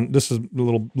on. This is a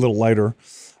little lighter.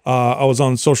 I was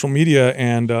on social media,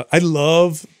 and I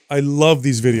love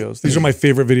these videos. These are my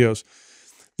favorite videos.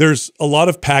 There's a lot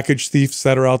of package thieves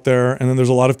that are out there, and then there's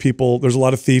a lot of people. There's a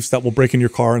lot of thieves that will break in your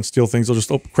car and steal things. They'll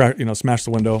just crack, smash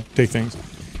the window, take things.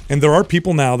 And there are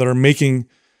people now that are making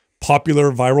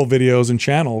popular viral videos and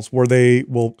channels where they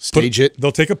will Stage it.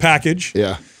 They'll take a package.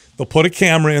 Yeah. They'll put a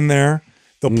camera in there.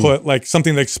 They'll put like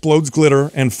something that explodes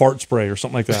glitter and fart spray or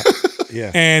something like that.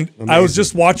 yeah. And I was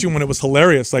just watching when it was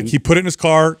hilarious. Like he put it in his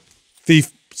car,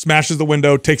 thief smashes the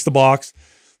window, takes the box,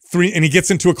 and he gets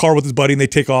into a car with his buddy and they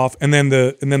take off, and then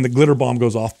the glitter bomb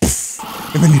goes off.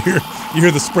 And then you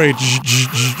hear the spray, and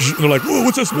they're like, "Whoa,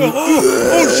 what's that smell?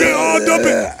 Oh shit! Oh, dump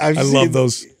it!" I love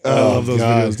those. I love those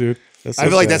videos, dude. I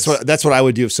feel like that's what I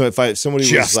would do if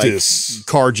somebody was like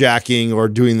carjacking or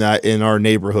doing that in our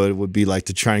neighborhood would be like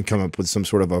to try and come up with some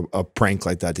sort of a prank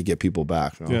like that to get people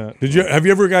back. Yeah. Have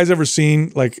you guys ever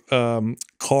seen like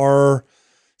car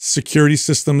security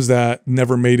systems that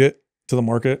never made it to the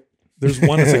market? There's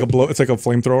one that's like it's like a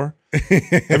flamethrower.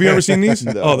 Have you ever seen these?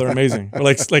 No. Oh, they're amazing.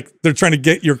 Like they're trying to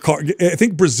get your car. I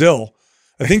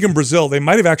think in Brazil they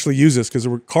might have actually used this because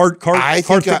there were car. I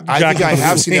think I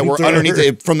have seen that. We're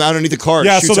underneath from underneath the car.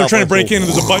 Yeah, so they're trying to break in,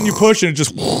 and there's a button you push, and it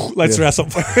just lights their ass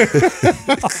up.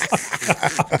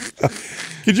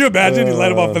 Could you imagine? You light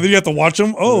them up, and then you have to watch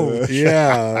them. Oh,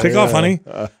 yeah. Take off, honey.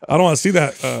 I don't want to see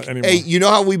that anymore. Hey, you know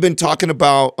how we've been talking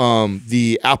about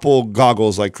the Apple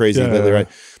goggles like crazy lately, right?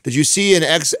 Did you see an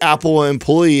ex-Apple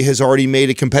employee has already made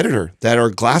a competitor that are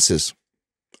glasses?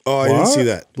 Oh, I didn't see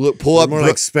that. Pull up more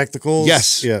like spectacles.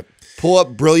 Yes. Yeah. Pull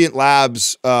up Brilliant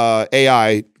Labs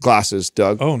AI glasses,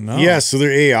 Doug. Oh no. Yeah. So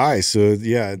they're AI. So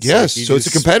yeah. Yes. So it's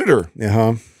a competitor.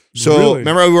 Uh-huh. So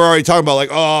remember we were already talking about like,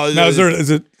 oh, now is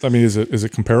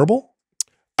it comparable?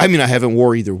 I mean, I haven't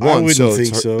wore either one, wouldn't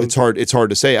think so. It's hard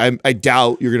to say. I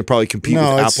doubt you're going to probably compete with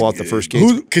Apple at the first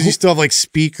game because you still have like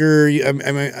speaker. I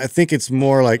mean, I think it's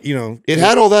more like it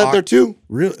had all that there too.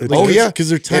 Really? Oh yeah, because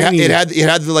they're tiny. It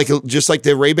had like just like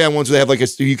the Ray-Ban ones where they have like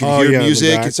you could hear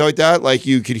music and stuff like that. Like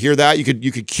you could hear that.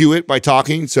 You could cue it by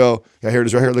talking. So yeah, here it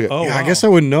is right here. Look at. Oh, yeah, wow. I guess I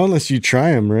wouldn't know unless you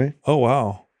try them, right? Oh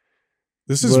wow,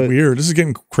 this is weird. This is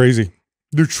getting crazy.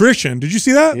 Nutrition. Did you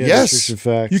see that? Yeah, yes.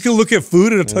 Facts. You can look at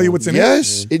food and it'll tell you what's in it.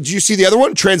 Yes. Did you see the other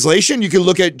one? Translation. You can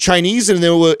look at Chinese and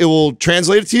it will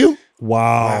translate it to you.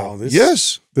 Wow.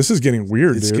 Yes. This is getting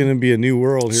weird, It's dude. going to be a new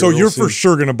world here. So you're for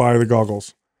sure going to buy the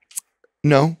goggles.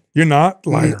 No. You're not?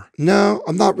 Liar. No,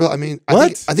 I'm not really. I mean,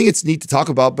 what? I think it's neat to talk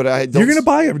about, but I don't. You're going to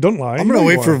buy it. Don't lie. I'm going to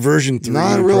wait for version 3.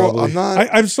 Not real. I'm not.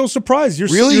 I'm so surprised. You're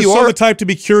really you're you so are the type to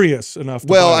be curious enough. To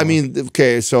well, buy I one. mean,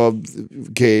 okay, so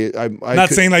okay, I'm not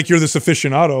saying like you're this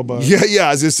aficionado, but yeah.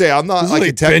 I was gonna say I'm not like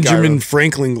a tech Benjamin guy.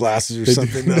 Franklin glasses or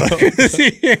something.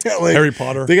 Yeah, like Harry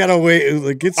Potter. They gotta wait.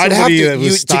 Like, get I'd somebody have that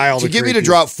was styled to get me to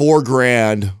drop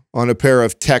 $4,000 on a pair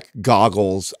of tech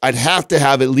goggles. I'd have to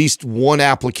have at least one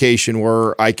application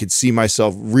where I could see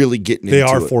myself really getting into it. They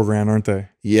are $4,000, aren't they?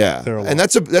 Yeah, and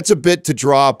that's a bit to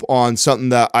drop on something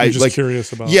that I just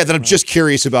curious about. Yeah, that I'm just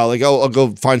curious about. Like, I'll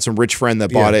go find some rich friend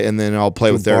that bought it, and then I'll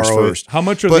play with theirs first. How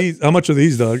much are these? How much are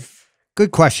these, Doug?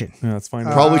 Good question. Yeah, that's fine.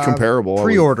 Probably comparable.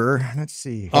 Pre-order. Let's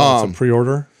see. Oh, it's a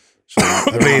pre-order.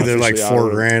 I mean, they're like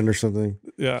 $4,000 or something.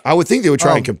 Yeah, I would think they would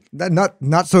try and.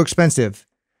 Not so expensive.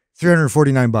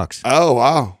 $349. Oh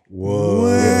wow! Whoa.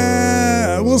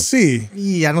 Well, we'll see.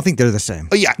 Yeah, I don't think they're the same.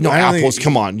 Oh yeah, no apples.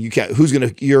 Come on, you can't. Who's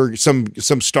gonna? You're some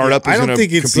startup. I don't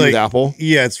think it's like with Apple.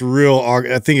 Yeah, it's real.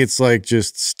 I think it's like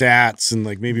just stats and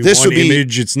like maybe This one would be-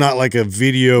 image. It's not like a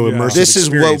video immersive. This is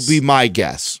what would experience. be my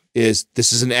guess. This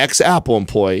is an ex-Apple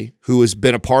employee who has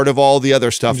been a part of all the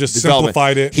other stuff. Just development.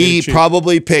 simplified it, made He it cheap.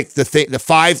 probably picked the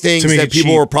 5 things To make that it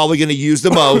people cheap. are probably going to use the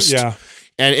most. Yeah.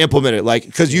 And implement it, like,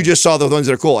 because you just saw the ones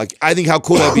that are cool. Like, I think how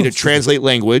cool that'd be to translate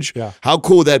language. Yeah. How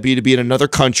cool would that be to be in another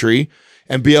country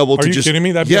and be able to you just. kidding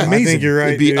me? That'd be I amazing. think you're right.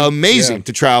 It'd be dude. amazing Yeah.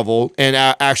 to travel and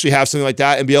actually have something like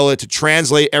that and be able to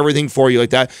translate everything for you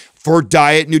like that for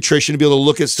diet, nutrition, to be able to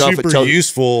look at stuff. Super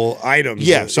useful items.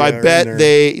 Yeah, so I that are in bet there.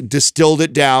 they distilled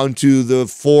it down to the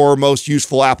 4 most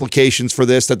useful applications for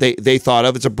this that they thought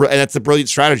of. And that's a brilliant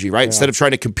strategy, right? Instead of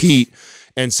trying to compete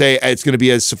and say it's going to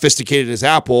be as sophisticated as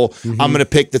Apple. I'm going to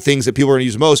pick the things that people are going to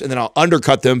use most, and then I'll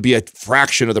undercut them, be a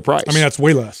fraction of the price. I mean, that's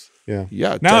way less. Yeah.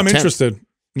 Yeah. Now I'm 10. interested.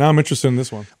 Now I'm interested in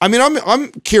this one. I mean, I'm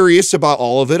curious about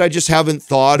all of it. I just haven't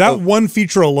thought That one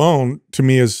feature alone to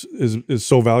me is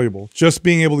so valuable. Just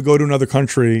being able to go to another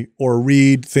country or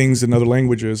read things in other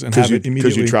languages and have it immediately.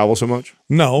 Because you travel so much?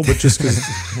 No, but just because.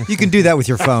 You can do that with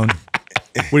your phone.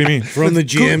 What do you mean? From the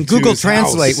gym to Google his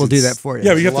Translate house, will do it's- that for you.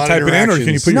 Yeah, but you a have to lot type of it in, or can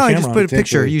you interactions. put your No, camera just put a on?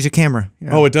 picture. Use a camera. Yeah.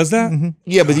 Oh, it does that?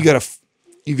 Yeah, but you got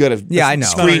to Yeah, I know.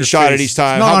 screenshot it each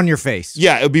time. Not How- on your face.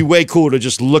 Yeah, it would be way cool to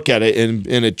just look at it and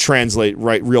it translate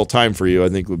right real time for you. I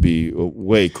think would be a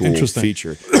way cool Interesting.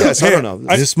 feature. Yes, I don't know.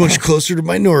 This much closer to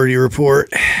Minority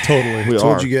Report. Totally. We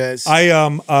Told are. you guys.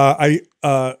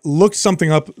 I looked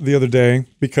something up the other day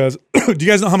because do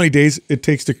you guys know how many days it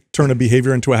takes to turn a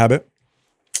behavior into a habit?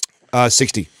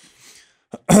 60.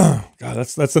 God,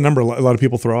 that's the number a lot of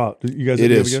people throw out. You guys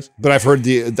It have a is. guess? But I've heard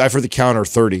the counter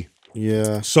 30.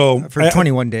 Yeah. So For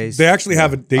 21 days. they actually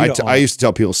have a data. I used to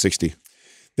tell people 60.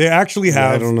 They actually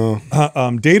have I don't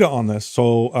know. data on this.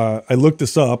 So I looked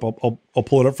this up. I'll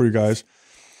pull it up for you guys,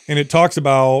 and it talks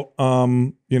about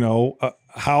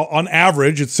how on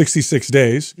average it's 66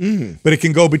 days, but it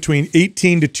can go between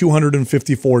 18 to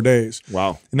 254 days.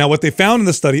 Wow. Now, what they found in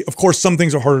the study, of course, some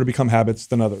things are harder to become habits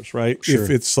than others, right? If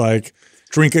it's like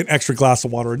drink an extra glass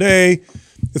of water a day,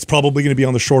 it's probably going to be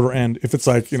on the shorter end. If it's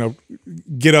like,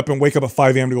 get up and wake up at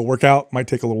 5 a.m. to go work out, might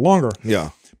take a little longer.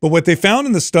 Yeah. But what they found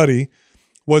in the study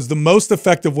was the most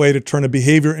effective way to turn a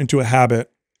behavior into a habit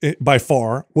by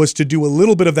far was to do a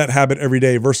little bit of that habit every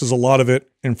day versus a lot of it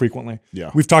infrequently.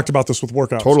 Yeah. We've talked about this with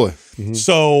workouts. Totally.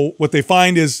 So what they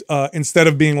find is instead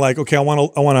of being like, okay, I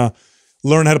want to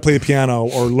learn how to play the piano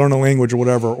or learn a language or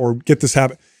whatever, or get this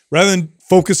habit, rather than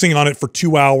focusing on it for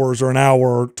 2 hours or an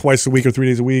hour twice a week or 3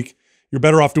 days a week, you're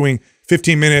better off doing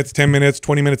 15 minutes, 10 minutes,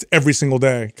 20 minutes every single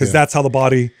day because that's how the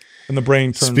body and the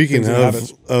brain turn Speaking things into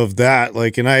habits. of that,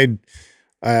 like, and I've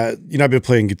been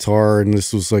playing guitar, and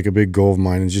this was like a big goal of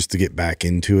mine, and just to get back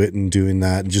into it and doing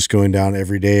that, and just going down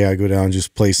every day. I go down and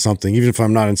just play something, even if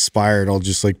I'm not inspired, I'll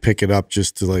just like pick it up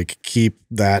just to like keep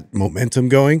that momentum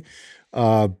going.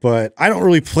 But I don't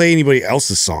really play anybody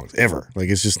else's songs ever. Like,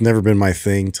 it's just never been my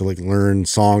thing to like learn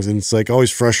songs. And it's like always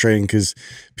frustrating because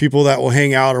people that will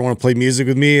hang out or want to play music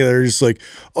with me, they're just like,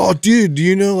 oh dude, do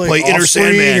you know like Play Inner Offspring?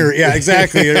 Sandman. Or yeah,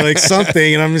 exactly. Or like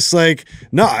something. And I'm just like,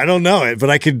 no, I don't know it, but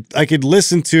I could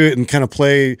listen to it and kind of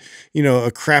play,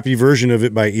 a crappy version of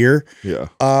it by ear. Yeah.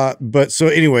 But so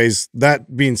anyways,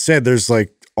 that being said, there's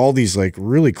like all these like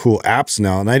really cool apps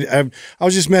now. And I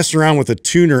was just messing around with a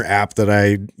tuner app that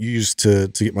I used to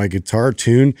get my guitar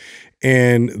tuned,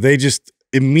 and they just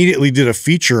immediately did a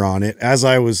feature on it as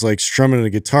I was like strumming a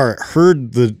guitar. It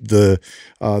heard the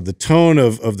tone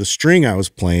of the string I was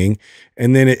playing,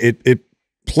 and then it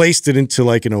placed it into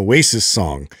like an Oasis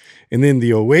song. And then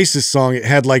the Oasis song, it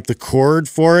had like the chord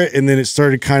for it, and then it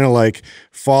started kind of like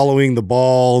following the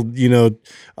ball,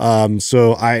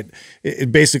 so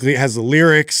it basically has the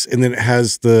lyrics, and then it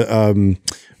has the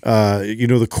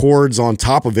the chords on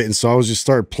top of it. And so I was just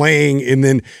started playing and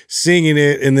then singing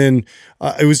it, and then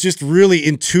it was just really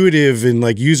intuitive and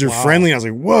like user friendly. I was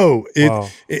like, whoa,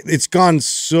 it's gone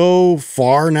so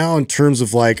far now in terms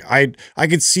of like I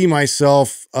could see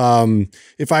myself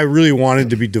if I really wanted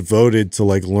to be devoted to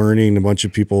like learning a bunch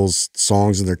of people's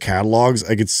songs and their catalogs,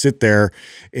 I could sit there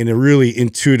in a really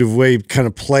intuitive way, kind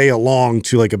of play along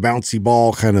to like a bouncy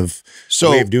ball kind of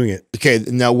way of doing it. Okay,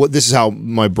 now this is how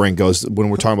my brain goes when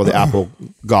we're talking about the Apple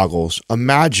goggles.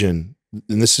 Imagine,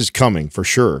 and this is coming for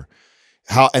sure,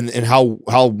 how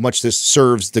much this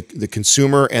serves the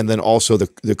consumer and then also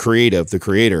the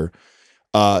creator.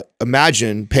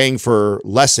 Imagine paying for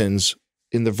lessons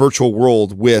in the virtual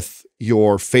world with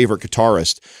your favorite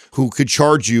guitarist who could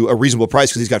charge you a reasonable price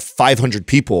because he's got 500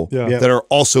 people that are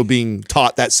also being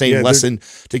taught that same lesson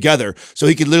together. So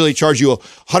he could literally charge you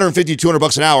 150, 200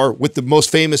 bucks an hour with the most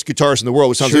famous guitarist in the world,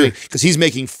 which sounds really, because he's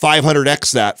making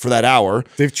 500x that for that hour.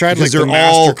 They've tried like the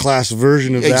masterclass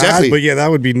version of that, but yeah,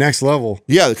 that would be next level.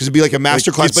 Yeah, because it'd be like a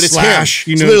masterclass, but it's Slash,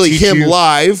 him. It's literally him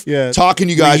live talking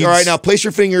to you guys. Leads. All right, now place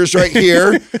your fingers right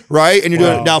here, right? And you're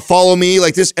doing, now follow me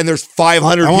like this, and there's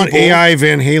 500 people. I want AI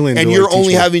Van Halen. And you're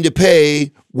only having to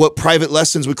pay what private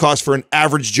lessons would cost for an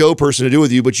average Joe person to do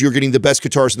with you, but you're getting the best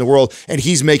guitarist in the world, and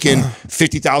he's making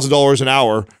 $50,000 an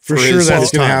hour for sure. his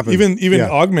That's going to happen. Even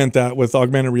augment that with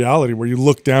augmented reality, where you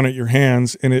look down at your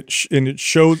hands and it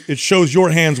shows your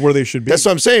hands where they should be. That's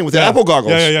what I'm saying with the Apple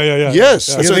goggles. Yeah. Yes,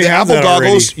 Yeah. so they the have Apple that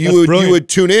goggles, already. you would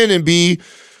tune in and be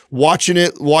watching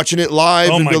it live.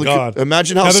 Oh and my God!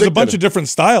 Imagine how now, there's sick a bunch that of different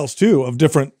styles too, of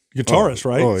different guitarist,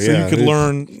 right? Oh, So yeah. you could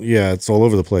learn. Yeah, it's all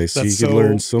over the place. You That's could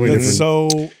learn so many that's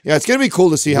different. so. Yeah, it's gonna be cool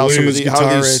to see how some of Blues, the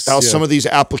guitarists, how yeah. some of these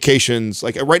applications,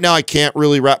 like right now, I can't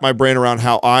really wrap my brain around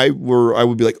how I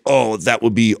would be like, oh, that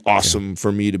would be awesome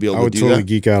for me to be able I to would do totally that.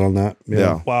 geek out on that.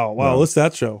 Yeah. Wow. What's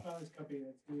that show? This company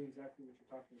that's doing exactly what you're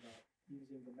talking about,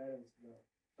 using the metas,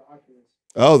 the Oculus.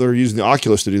 Oh, they're using the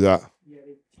Oculus to do that. Yeah,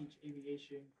 they teach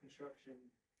aviation, construction,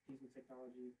 using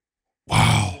technology.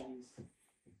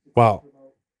 Wow.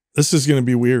 This is going to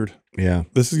be weird. Yeah.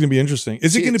 This is going to be interesting.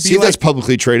 Is it going to See be if like? that's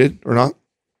publicly traded or not?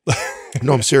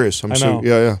 No, I'm serious. I'm I know. serious.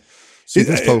 Yeah, yeah. See if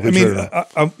that's publicly traded. Or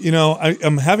not.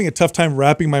 I'm having a tough time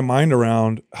wrapping my mind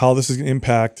around how this is going to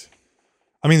impact.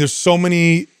 I mean, there's so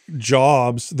many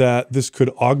jobs that this could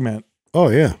augment. Oh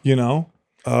yeah.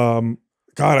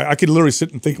 God, I could literally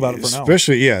sit and think about it for now.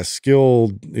 Especially,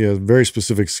 skilled, very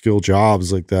specific skill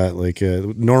jobs like that. Like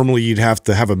normally you'd have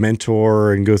to have a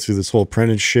mentor and go through this whole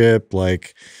apprenticeship,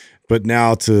 but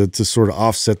now to sort of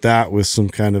offset that with some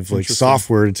kind of like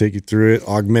software to take you through it,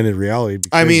 augmented reality.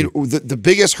 I mean, the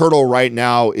biggest hurdle right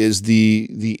now is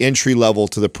the entry level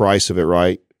to the price of it,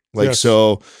 right? Like, Yes.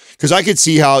 so, because I could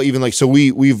see how even like, so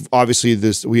we've obviously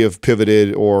we have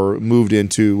pivoted or moved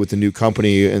into with the new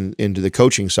company and into the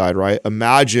coaching side, right?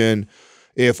 Imagine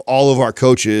if all of our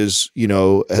coaches,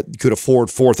 could afford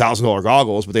 $4,000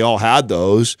 goggles, but they all had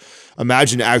those.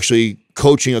 Imagine actually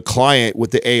coaching a client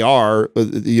with the AR,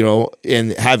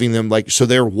 and having them so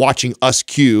they're watching us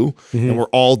cue, and we're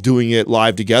all doing it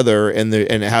live together, and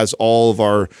it has all of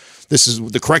our. This is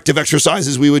the corrective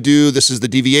exercises we would do. This is the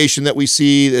deviation that we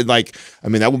see. And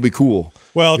that would be cool.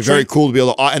 Well, It'd be very cool to be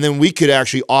able to, and then we could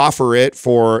actually offer it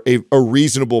for a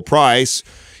reasonable price,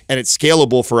 and it's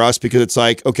scalable for us because it's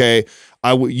like, okay,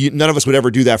 none of us would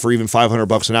ever do that for even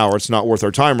 $500 an hour. It's not worth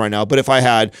our time right now. But if I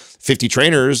had 50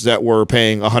 trainers that were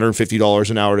paying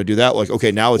 $150 an hour to do that,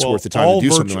 okay, now it's worth the time to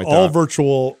do something like that. All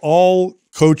virtual, all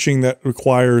coaching that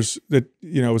requires that,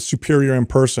 superior in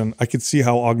person. I could see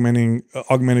how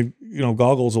augmented,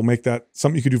 goggles will make that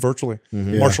something you could do virtually.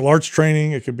 Martial arts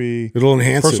training, it could be it'll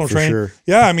enhance personal it for training. sure.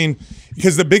 Yeah, I mean,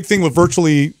 because the big thing with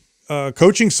virtually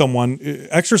coaching someone,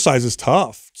 exercise is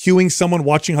tough. Cueing someone,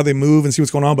 watching how they move and see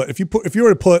what's going on. But if you were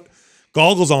to put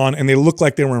goggles on and they look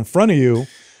like they were in front of you,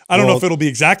 I don't know if it'll be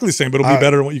exactly the same, but it'll be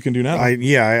better than what you can do now. I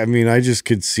just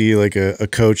could see like a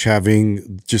coach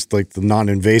having just like the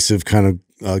non-invasive kind of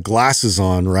glasses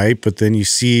on, right? But then you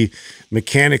see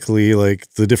mechanically like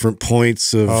the different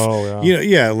points of,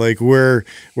 like where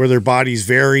their body's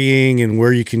varying and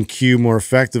where you can cue more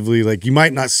effectively. Like you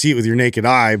might not see it with your naked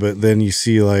eye, but then you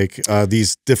see like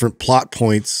these different plot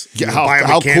points. Yeah,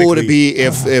 how cool would it be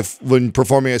if when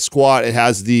performing a squat, it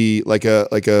has the like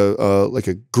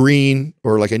a green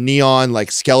or like a neon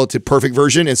like skeleton perfect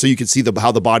version, and so you can see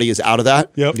how the body is out of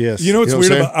that. Yep. Yes. You know what's You know what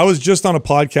weird I'm about? I was just on a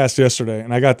podcast yesterday,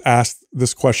 and I got asked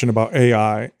this question about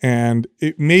AI, and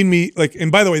it made me like.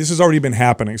 And by the way, this has already been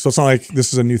happening, so it's not like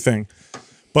this is a new thing.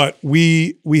 But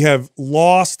we have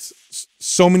lost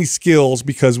so many skills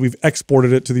because we've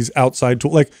exported it to these outside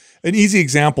tools. Like an easy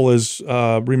example is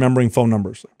remembering phone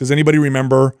numbers. Does anybody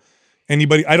remember?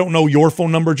 Anybody? I don't know your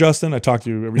phone number, Justin. I talk to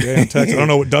you every day on text. I don't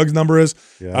know what Doug's number is.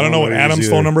 Yeah, I don't know what Adam's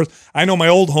phone number is. I know my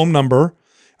old home number.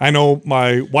 I know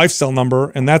my wife's cell number,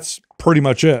 and that's pretty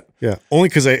much it. Yeah. Only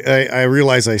because I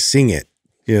realize I sing it,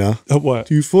 What?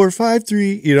 2, 4, 5,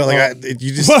 3, you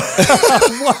just What?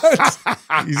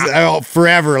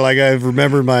 forever. Like I've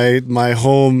remembered my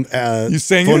home You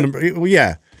sang phone it? number. Well,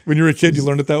 yeah. When you were a kid, you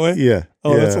learned it that way? Yeah.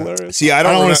 Oh, yeah. that's hilarious. See, I I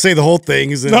don't want wanna- to say the whole thing.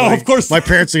 Is that, No, of course my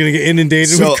parents are going to get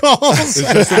inundated So- with calls. Is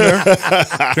Justin there?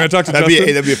 Can I talk to That'd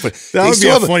Justin? be a fun. That would be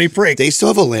a funny prank. They still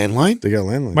have a landline. They got a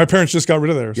landline. My parents just got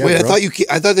rid of theirs. Yeah, Wait, bro.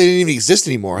 I thought they didn't even exist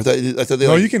anymore. I thought they.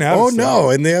 No, like, you can have Oh it.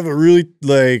 no, and they have a really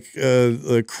like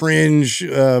a cringe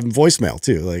voicemail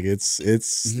too. Like it's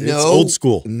old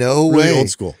school. No Really way. old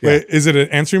school. Wait, is it an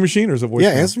answering machine or is it a voice? Yeah,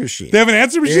 answer machine. They have an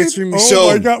answering machine? Answering machine. Oh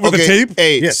So my God, with a tape?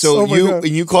 Hey, Yes. so Oh my God.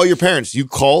 you call your parents. You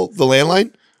call the landline.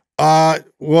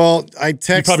 Well, I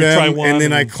text probably try them one and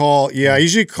then I and- call. Yeah, I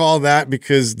usually call that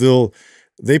because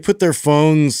they put their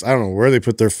phones. I don't know where they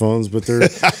put their phones, but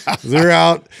they're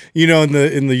out,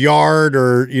 in the yard,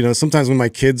 or sometimes when my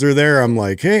kids are there, I'm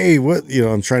like, hey, what,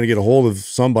 I'm trying to get a hold of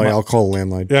somebody. I'll call a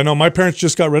landline. Yeah, no, my parents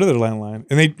just got rid of their landline.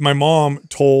 And my mom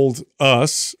told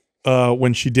us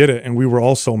when she did it, and we were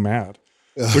all so mad.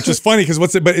 Which is funny because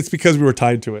but it's because we were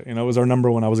tied to it. It was our number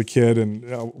when I was a kid, and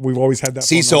we've always had that.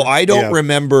 See, phone so number. I don't Yeah.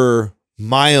 remember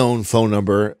my own phone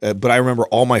number, but I remember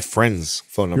all my friends'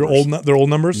 phone numbers. Their old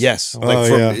numbers? Yes, Oh, like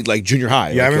from yeah. like junior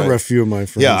high. Yeah, I Like, remember a few of my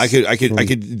friends. Yeah, I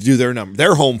could do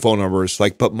their home phone numbers,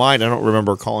 but mine I don't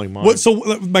remember calling mine. So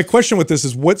my question with this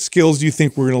is, what skills do you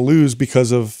think we're going to lose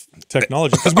because of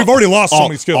technology? Because we've already lost so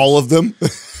many skills. All of them.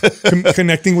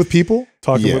 Connecting with people,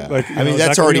 talking with like. I mean,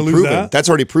 that's already proven. That's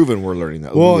already proven. We're learning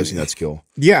that. We're losing that skill.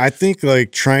 Yeah, I think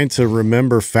like trying to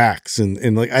remember facts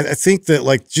and like I think that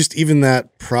like just even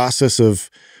that process of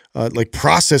like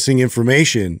processing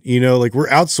information, you know, like we're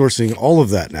outsourcing all of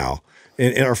that now,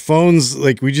 and our phones,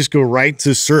 like we just go right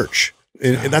to search.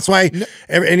 And that's why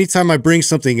anytime I bring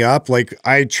something up, like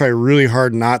I try really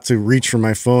hard not to reach for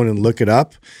my phone and look it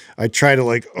up. I try to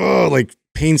like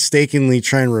painstakingly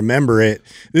try and remember it.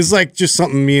 This is like just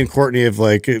something me and Courtney have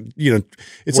like, you know,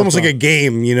 it's almost like a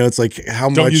game, you know, it's like how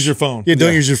much. Don't use your phone. Yeah,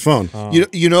 don't use your phone.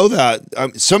 You know that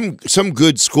some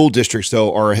good school districts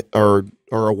though are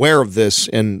aware of this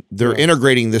and they're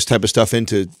integrating this type of stuff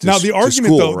into now the argument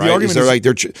school, though right? the argument is like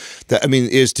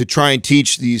is to try and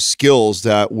teach these skills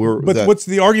that we're. But what's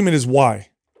the argument is why?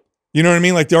 You know what I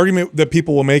mean? Like the argument that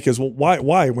people will make is, well, why?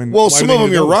 Why some of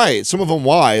them you're right. Some of them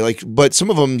why? Like, but some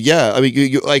of them, yeah. I mean,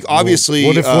 you like obviously.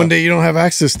 What if one day you don't have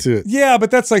access to it? Yeah,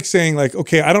 but that's like saying like,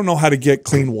 okay, I don't know how to get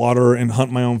clean water and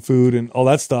hunt my own food and all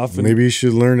that stuff. And maybe you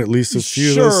should learn at least a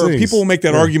few of those sure, things. people will make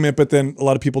that argument, but then a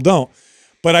lot of people don't.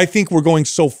 But I think we're going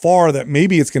so far that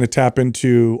maybe it's going to tap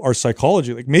into our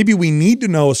psychology. Like maybe we need to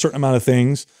know a certain amount of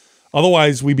things.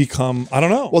 Otherwise, we become, I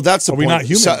don't know. Well, that's the Are point. we not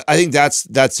human? So, I think that's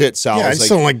it, Sal. Yeah, I just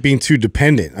don't like being too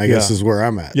dependent, I guess is where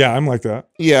I'm at. Yeah, I'm like that.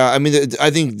 Yeah, I mean, I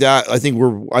think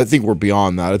we're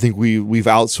beyond that. I think we've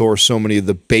outsourced so many of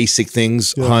the basic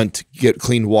things: hunt, get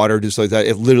clean water, just like that.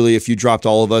 If you dropped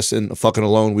all of us in fucking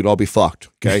alone, we'd all be fucked.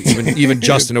 Okay, even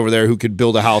Justin over there who could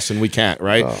build a house and we can't.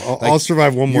 Right? I'll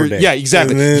survive one more day. Yeah,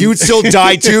 exactly. You would still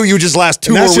die too. You would just last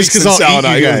 2 more weeks. Because I'll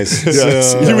eat you guys.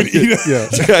 You would eat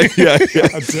it.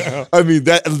 Yeah. I mean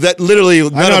that literally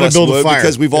none of us would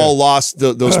because we've all lost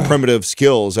those primitive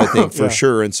skills. I think for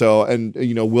sure. And so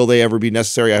you know, will they ever be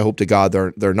necessary? I hope to God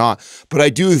they're not. But I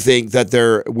do think that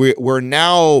we're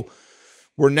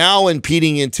now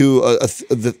impeding into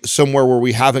somewhere where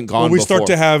we haven't gone. Well, we before. start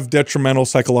to have detrimental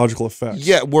psychological effects.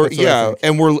 Yeah,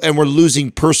 and we're losing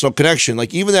personal connection.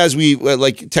 Like even as we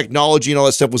like technology and all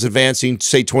that stuff was advancing,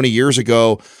 say 20 years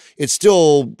ago, it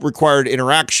still required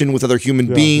interaction with other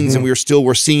human beings, and we're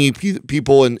seeing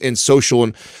people in social,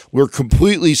 and we're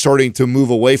completely starting to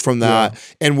move away from that,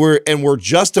 and we're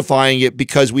justifying it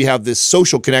because we have this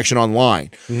social connection online,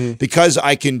 because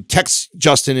I can text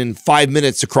Justin in 5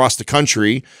 minutes across the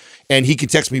country, and he can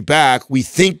text me back. We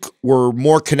think we're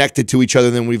more connected to each other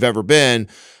than we've ever been,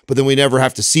 but then we never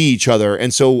have to see each other,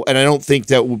 and I don't think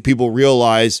that people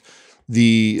realize.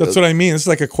 That's what I mean. This is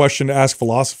like a question to ask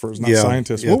philosophers, not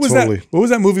scientists. Yeah, what was that? What was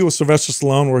that movie with Sylvester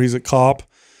Stallone where he's a cop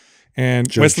and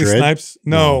Judge Wesley Dredd? Snipes?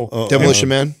 No, Demolition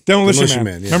Man. Demolition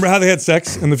Man. Yeah. Remember how they had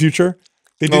sex in the future?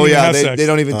 They didn't even have sex. They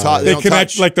don't even talk. They don't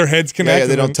connect touch. like their heads connect. Yeah,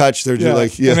 they don't touch. They're just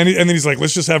like And then he's like,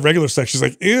 let's just have regular sex. She's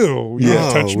like, ew, you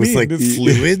don't touch with me. like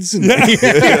fluids. And Dude.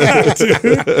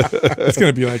 It's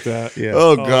gonna be like that. Yeah.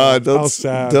 Oh God! how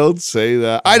sad. Don't say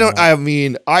that. I don't. I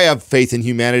mean, I have faith in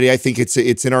humanity. I think it's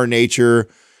in our nature,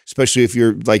 especially if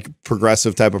you're like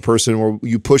progressive type of person, where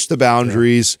you push the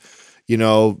boundaries. You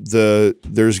know,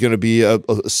 there's going to be a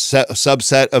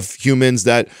subset of humans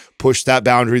that push that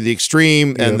boundary to the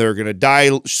extreme, and they're going to die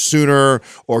sooner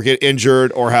or get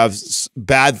injured or have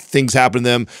bad things happen to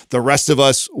them. The rest of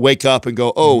us wake up and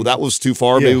go, "Oh, that was too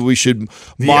far. Maybe we should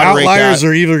moderate." The outliers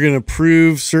are either going to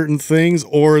prove certain things,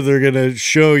 or they're going to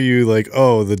show you like,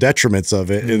 oh, the detriments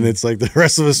of it, and it's like the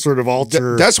rest of us sort of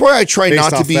alter. That's why I try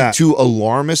not to be that. too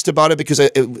alarmist about it, because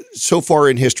so far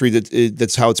in history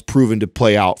that's how it's proven to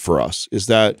play out for us. Is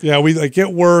that we like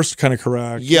get worse, kind of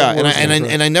correct. Yeah,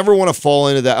 and I never want to fall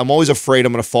into that. I'm always afraid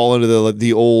I'm going to fall into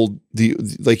the old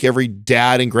like every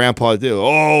dad and grandpa do.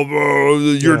 Oh, bro,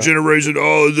 your generation.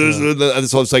 Oh,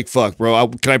 this. So it's like, fuck, bro.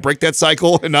 Can I break that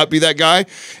cycle and not be that guy,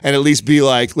 and at least be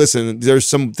like, listen, there's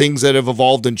some things that have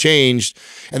evolved and changed,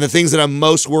 and the things that I'm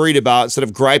most worried about, instead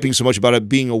of griping so much about it,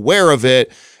 being aware of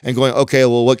it and going, okay,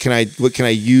 well, what can I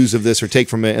use of this or take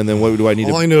from it, and then what do I need?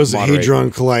 All I know is the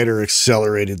Hadron Collider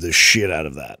accelerated the shit out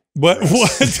of that. What?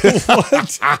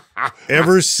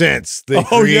 Ever since they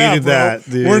created that,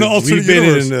 we're in an alternate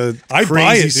universe. In a I crazy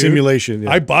buy it, dude. simulation.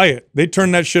 Yeah. I buy it. They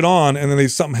turn that shit on, and then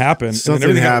something happened. Something and then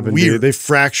everything happened. got weird. Dude. They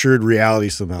fractured reality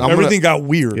somehow. Everything got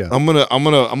weird. Yeah. I'm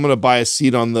gonna buy a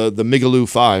seat on the Migaloo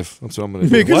 5. That's what I'm gonna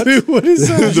do. Migaloo? What is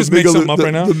that? Just make something up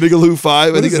right now. The Migaloo 5.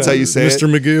 I think is that's that? how you say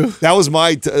Mr. it. Magoo? That was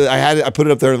my. I put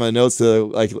it up there in my notes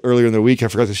like earlier in the week. I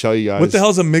forgot to show you guys. What the hell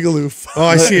is a Migaloo? Oh,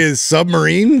 I see a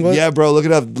submarine. What? Yeah, bro. Look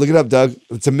it up. Look it up, Doug.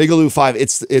 It's a Migaloo 5.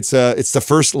 It's the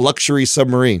first luxury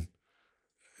submarine.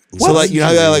 So like, you know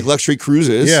how they have, like luxury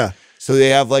cruises? Yeah. So they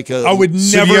have like a. I would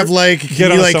So never do you have like, get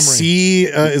can on you a like submarine. see,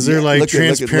 is there like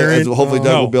transparent? Hopefully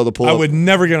Doug will be able to pull I up. would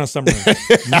never get on a submarine.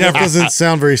 That Never. doesn't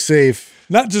sound very safe.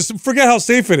 Not just forget how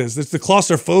safe it is. It's the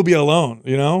claustrophobia alone.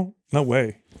 You know? No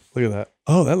way. Look at that.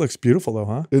 Oh, that looks beautiful though,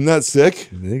 huh? Isn't that sick?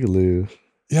 Bigaloo.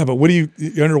 Yeah, but what you're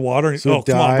underwater? And, So oh,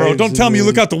 come on, bro! dives Don't tell and me you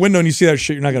look then- out the window and you see that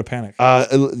shit. You're not gonna panic.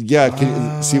 Yeah.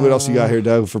 Can you see what else you got here,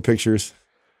 Doug, for pictures?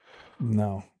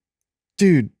 No.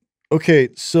 Dude, okay,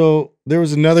 so there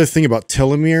was another thing about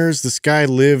telomeres. This guy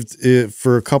lived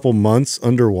for a couple months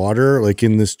underwater, like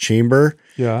in this chamber,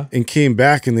 Yeah. and came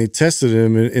back and they tested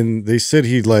him and they said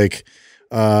he'd like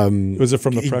Was it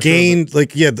from the he pressure? gained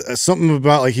like something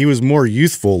about like he was more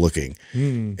youthful looking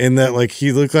and that like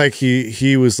he looked like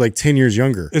he was like 10 years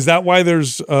younger. Is that why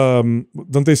there's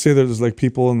don't they say there's like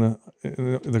people in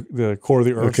the core of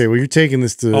the earth? Okay, well you're taking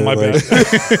this to Oh my like,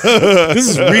 bad. this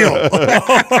is real.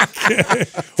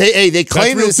 They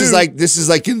claim real this too. is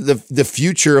like in the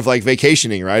future of like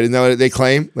vacationing, right? Isn't that what they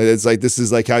claim? Like, it's like this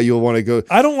is like how you'll want to go.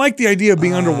 I don't like the idea of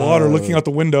being underwater, looking out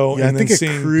the window, Yeah, and I then think a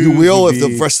seeing. cruise You will would if the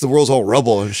be- rest of the world's all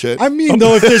rubble and shit. I mean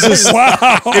though if there's a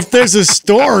Wow. if there's a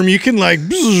storm you can like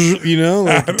you know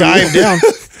like dive down.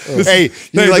 Hey,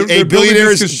 Hey, like they're building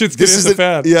billionaires. this 'cause shit's This getting is the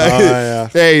fad. Yeah. yeah.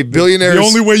 Hey, billionaires. The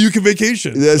only way you can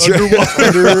vacation. That's right.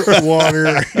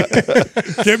 Underwater.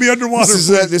 Can't be underwater.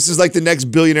 This is like the next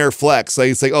billionaire flex. Like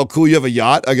it's like, oh, cool, you have a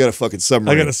yacht. I got a fucking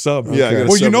submarine. I got a sub. Yeah, I got a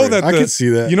well, you know submarine. that I can see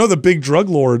that. You know the big drug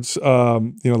lords,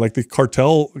 like the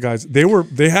cartel guys.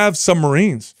 They have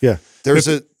submarines. Yeah.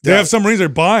 They have submarines they're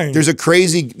buying. There's a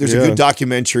Yeah. good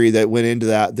documentary that went into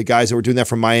that. The guys that were doing that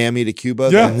from Miami to Cuba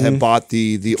Yeah. that had bought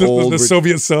the old the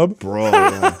Soviet sub. bro.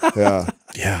 Yeah.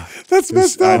 Yeah. That's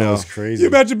messed up. I know. It's crazy. You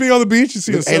imagine being on the beach and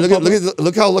see a Hey, sub.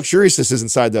 look how luxurious this is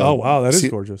inside though. Oh wow, that is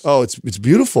gorgeous. Oh, it's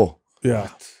beautiful. Yeah.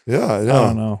 Yeah, I I know.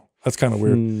 don't know. That's kind of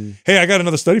weird. Hey, I got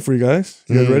another study for you guys.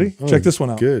 You guys ready? Check this one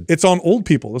out. good. It's on old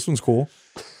people. This one's cool.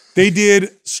 They did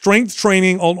strength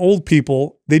training on old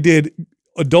people. They did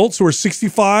adults who are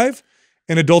 65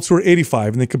 and adults who are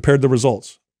 85, and they compared the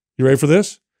results. You ready for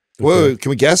this? Wait, can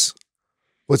we guess?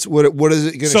 What is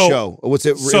it going to So- show? What's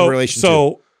it in relation to?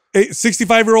 So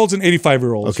 65-year-olds and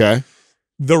 85-year-olds. Okay.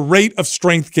 The rate of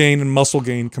strength gain and muscle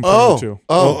gain compared to.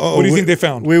 What do you think they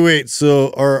found? Wait.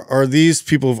 So are these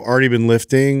people who've already been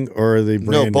lifting or are they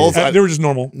brand both. new? They were just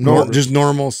normal. Just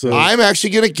normal. So I'm actually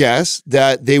going to guess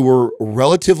that they were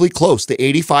relatively close. The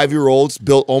 85-year-olds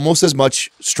built almost as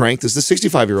much strength as the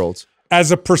 65-year-olds.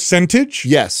 As a percentage,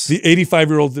 Yes. the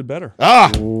 85-year-olds did better.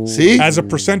 See? As a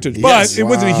percentage. Yes. But it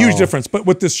wasn't a huge difference. But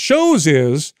what this shows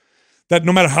is that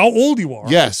no matter how old you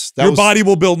are, Yes. your body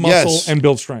will build muscle Yes. and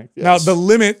build strength. Yes. Now, the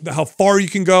limit, how far you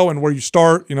can go and where you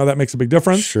start, that makes a big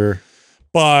difference. sure.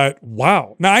 But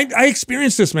wow. Now, I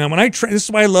experienced this, man. When I train, this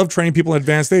is why I love training people in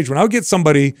advanced age. When I would get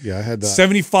somebody Yeah, I had that.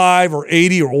 75 or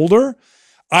 80 or older,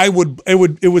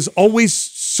 it was always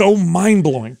so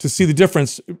mind-blowing to see the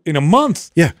difference in a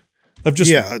month Yeah. of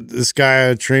just This guy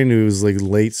I trained who was like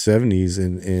late 70s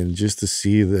and just to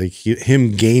see like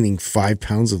him gaining 5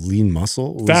 pounds of lean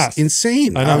muscle was Fast.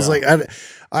 insane. I know. I was like, I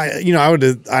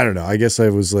don't know. I guess I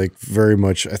was like very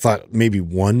much, I thought maybe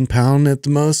 1 pound at the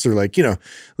most or like,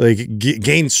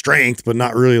 gain strength, but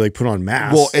not really like put on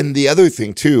mass. Well, and the other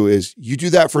thing too is you do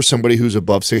that for somebody who's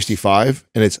above 65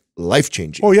 and it's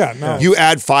life-changing. Oh, yeah. No. You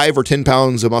add 5 or 10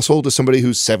 pounds of muscle to somebody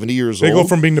who's 70 years They old. go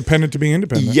from being dependent to being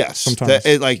independent. Yes. Sometimes.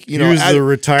 he was the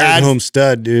retired home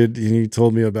stud, dude. And he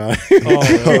told me about it.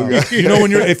 Oh, yeah.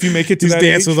 If you make it to He's that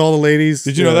dancing age, with all the ladies.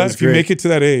 did you know Yeah, it that? was If you great. make it to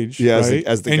that age, Yeah, right?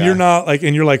 as the and guy. you're not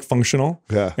and you're like functional,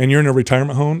 Yeah. and you're in a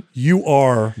retirement home, you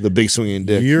are. the big swinging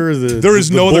dick. You're There is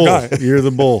the no other bull. guy. You're the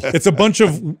bull. It's a bunch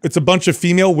of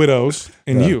female widows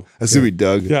and you. That's who we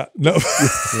dug. Yeah. No.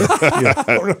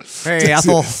 Hey,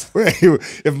 Ethel.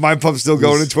 If my pump's still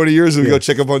going in 20 years, we go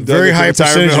check up on Doug. Very at the high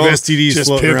retirement percentage of home. STDs Just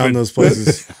floating around pimping. those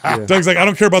places. Yeah. Doug's like, I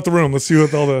don't care about the room. Let's see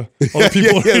what all the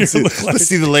people Yeah, here let's, see, look like. let's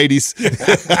see the ladies.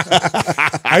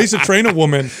 I used to train a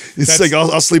woman. It's that's- like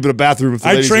I'll sleep in a bathroom. If the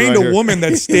I ladies are trained right a here. woman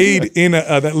that stayed in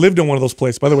that lived in one of those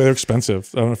places. By the way, they're expensive.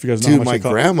 I don't know if you guys know how Dude, much my they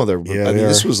cost. grandmother. Yeah, I mean, they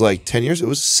this are. was like 10 years. It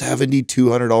was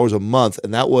 $7,200 a month,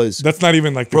 and that was That's not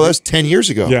even like bro. That's 10 years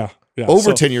ago. yeah.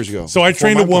 Over 10 years ago. So I Before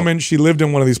trained my a woman. She lived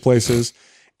in one of these places,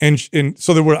 and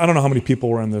so there were, I don't know how many people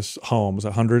were in this home. Was it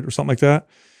 100 or something like that?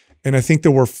 And I think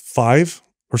there were 5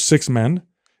 or 6 men.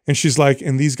 And she's like,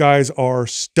 and these guys are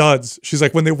studs. She's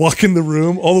like, when they walk in the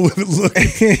room, all the women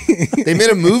look. They made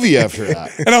a movie after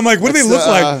that. And I'm like, what do they That's, look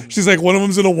like? She's like, one of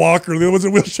them's in a walker, the other one's in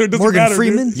a wheelchair. Doesn't Morgan matter,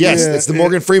 Freeman? dude. Yes, Yeah, it's the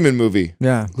Morgan Freeman movie.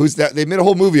 Yeah. Who's that? They made a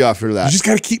whole movie after that. You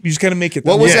just gotta make it.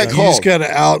 What was way. that You called? just got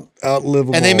to outlive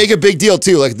them And they all. make a big deal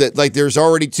too. Like that, like there's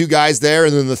already 2 guys there,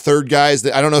 and then the third guy's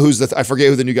I don't know who's I forget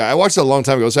who the new guy. I watched it a long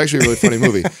time ago. It's actually a really funny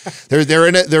movie. They're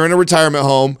in a retirement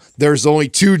home. There's only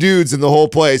 2 dudes in the whole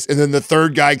place, and then the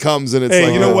third guy comes, and it's Hey,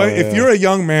 like, you know what? yeah. If you're a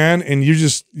young man and you're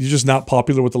just not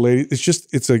popular with the ladies,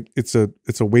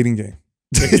 it's a waiting game.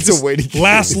 it's a waiting game.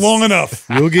 Last long enough,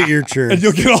 You'll get your turn. and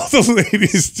you'll get all the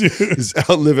ladies, dude. Just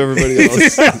outlive everybody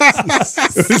else.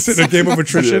 Is it a game of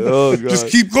attrition? Oh, God. Just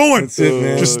keep going. That's it,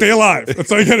 man. Just stay alive. That's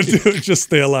all you got to do. Just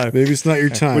stay alive. Maybe it's not your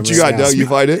time. What you got, Doug? You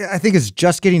find it? I think it's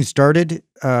just getting started Is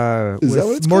that what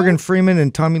with it's Morgan called? Freeman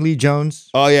and Tommy Lee Jones.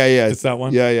 Oh yeah, yeah. It's that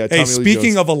one. Yeah, yeah. Hey, Tommy Lee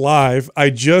speaking Jones. of alive,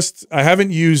 I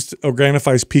haven't used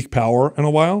Organifi's Peak Power in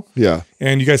a while, yeah.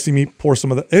 and you guys see me pour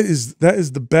some of that. That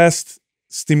is the best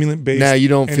stimulant based. Now you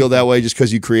don't feel that way just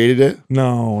because you created it.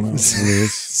 No. I mean,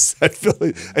 it's, I feel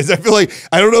like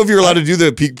I don't know if you're allowed to do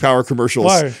the peak power commercials.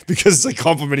 Why? Because it's like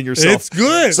complimenting yourself. It's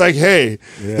good. It's like, hey,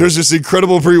 there's this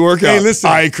incredible pre-workout. Hey, listen,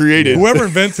 I created. Whoever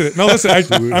invented it. No, listen, I'm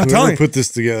whoever telling you. put this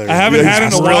together. I haven't had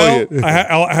it in a while. brilliant.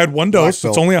 I had one dose.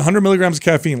 belt. It's only 100 milligrams of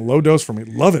caffeine. Low dose for me.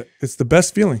 Love it. It's the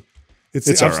best feeling. It's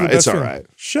the It's all absolute right. It's best all feeling. right.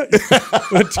 Shut.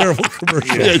 What a terrible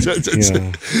commercial. Yeah.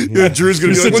 Drew's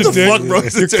gonna be You're like, such what the a fuck, dick. bro?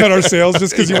 You cut our sales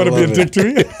just because you want to be a love dick to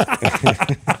me?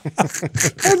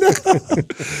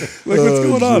 Like, what's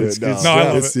going on? Shit, no, I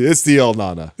love it. It's the El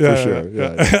Nana for sure.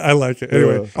 Yeah. I like it.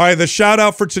 Anyway, all right. The shout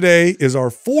out for today is our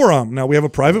forum. Now we have a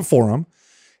private forum,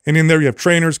 and in there you have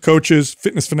trainers, coaches,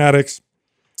 fitness fanatics,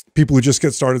 people who just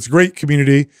get started. It's a great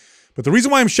community. But the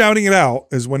reason why I'm shouting it out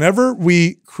is whenever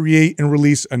we create and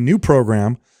release a new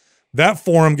program, that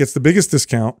forum gets the biggest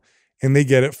discount, and they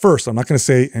get it first. I'm not going to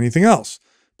say anything else.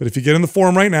 But if you get in the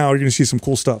forum right now, you're going to see some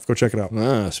cool stuff. Go check it out.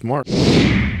 Smart.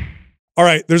 All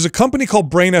right, there's a company called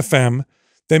Brain FM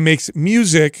that makes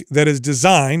music that is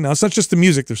designed, now it's not just the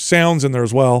music, there's sounds in there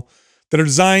as well, that are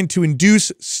designed to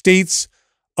induce states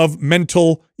of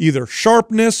mental either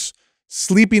sharpness,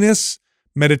 sleepiness,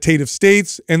 meditative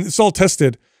states, and it's all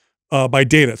tested by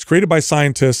data. It's created by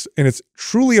scientists, and it's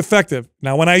truly effective.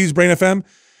 Now, when I use Brain FM,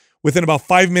 within about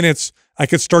 5 minutes, I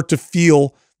could start to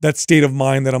feel that state of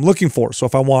mind that I'm looking for. So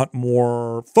if I want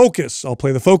more focus, I'll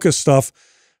play the focus stuff.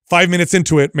 5 minutes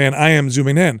into it, man, I am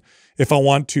zooming in. If I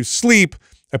want to sleep,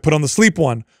 I put on the sleep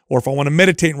one. Or if I want to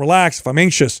meditate and relax, if I'm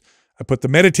anxious, I put the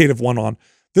meditative one on.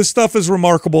 This stuff is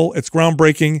remarkable. It's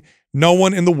groundbreaking. No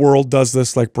one in the world does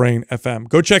this like Brain FM.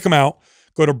 Go check them out.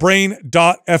 Go to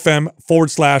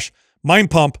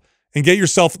brain.fm/mind pump and get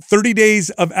yourself 30 days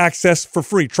of access for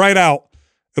free. Try it out.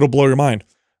 It'll blow your mind.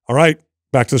 All right,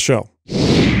 back to the show.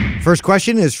 First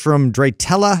question is from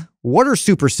Dratella. What are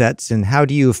supersets and how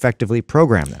do you effectively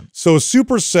program them? So a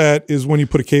superset is when you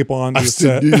put a cape on. I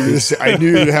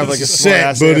knew you'd have like a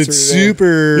set, smart-ass but answer it's today.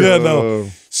 super. Yeah, no.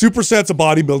 Superset's a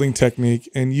bodybuilding technique,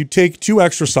 and you take 2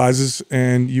 exercises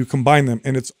and you combine them.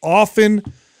 And it's often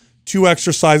 2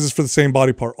 exercises for the same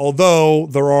body part. Although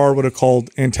there are what are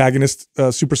called antagonist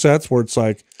supersets, where it's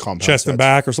like Compound chest and sets.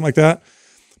 back or something like that.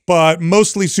 But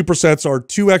mostly supersets are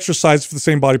 2 exercises for the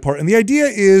same body part. And the idea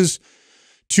is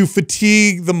to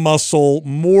fatigue the muscle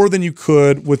more than you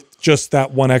could with just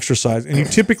that one exercise. And you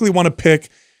typically want to pick,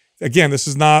 again, this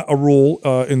is not a rule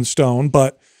in stone,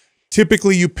 but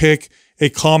typically you pick a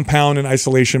compound and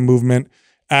isolation movement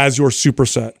as your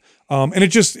superset. And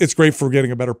it's great for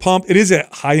getting a better pump. It is a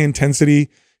high intensity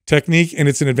technique, and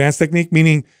it's an advanced technique,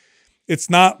 meaning it's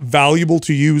not valuable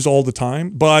to use all the time.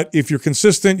 But if you're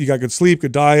consistent, you got good sleep,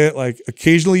 good diet, like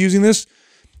occasionally using this,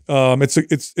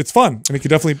 it's fun, and it can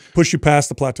definitely push you past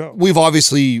the plateau. We've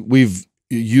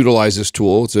utilized this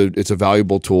tool. It's a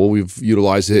valuable tool. We've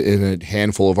utilized it in a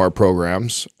handful of our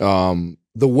programs.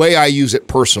 The way I use it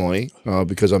personally,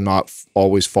 because I'm not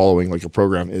always following like a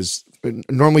program, is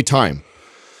normally time.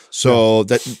 So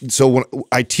when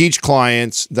I teach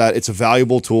clients that it's a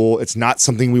valuable tool, it's not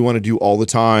something we want to do all the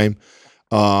time.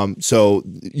 So,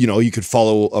 you could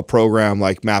follow a program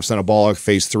like MAPS Anabolic.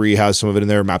 Phase 3 has some of it in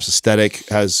there. MAPS Aesthetic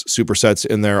has supersets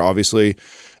in there, obviously.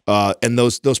 And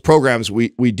those programs,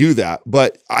 we do that.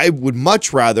 But I would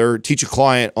much rather teach a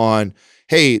client on,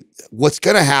 hey, what's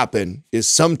going to happen is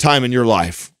sometime in your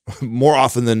life, more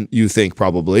often than you think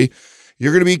probably,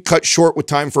 you're going to be cut short with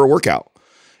time for a workout.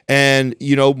 And,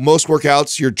 most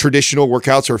workouts, your traditional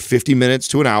workouts are 50 minutes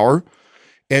to an hour.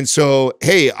 And so,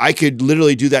 hey, I could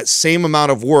literally do that same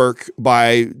amount of work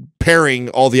by pairing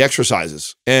all the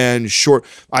exercises. And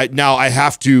now I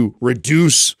have to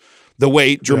reduce the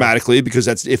weight dramatically because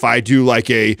that's if I do like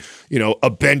a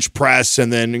bench press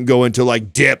and then go into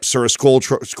like dips or a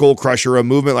skull crusher, a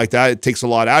movement like that, it takes a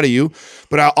lot out of you.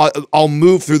 But I'll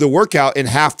move through the workout in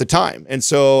half the time,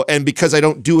 and because I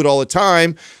don't do it all the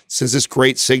time, sends this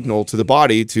great signal to the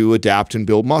body to adapt and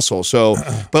build muscle. So,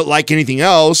 but like anything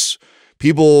else,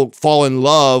 people fall in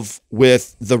love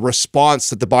with the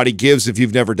response that the body gives if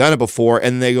you've never done it before,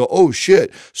 and they go, oh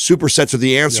shit, supersets are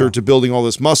the answer to building all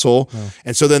this muscle.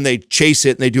 And so then they chase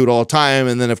it and they do it all the time,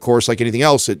 and then of course, like anything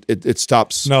else, it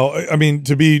stops. No, I mean,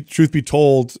 truth be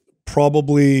told,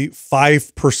 probably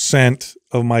 5%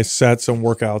 of my sets and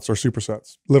workouts are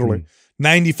supersets, literally.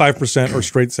 95% are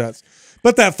straight sets.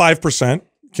 But that 5%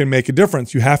 can make a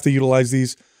difference. You have to utilize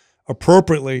these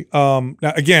appropriately. Now,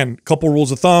 again, a couple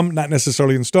rules of thumb, not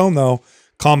necessarily in stone though.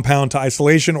 Compound to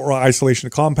isolation or isolation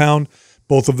to compound.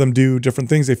 Both of them do different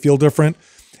things. They feel different.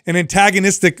 And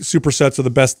antagonistic supersets are the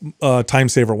best time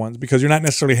saver ones because you're not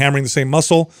necessarily hammering the same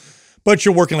muscle, but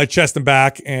you're working like chest and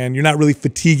back, and you're not really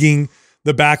fatiguing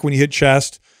the back when you hit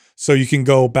chest. So you can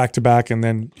go back to back and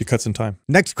then you cut some time.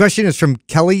 Next question is from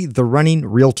Kelly, the running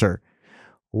realtor.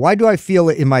 Why do I feel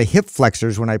it in my hip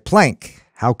flexors when I plank?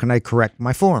 How can I correct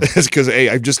my form? It's because, hey,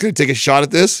 I'm just going to take a shot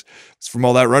at this. It's from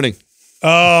all that running.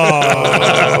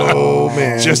 Oh,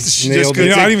 man. I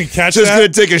didn't even catch that. Just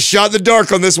going to take a shot in the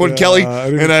dark on this one, Kelly.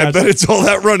 And I bet it's all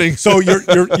that running. So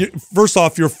first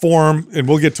off, your form, and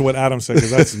we'll get to what Adam said,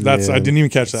 because that's I didn't even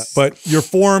catch that. But your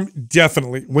form,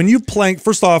 definitely. When you plank,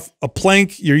 first off, a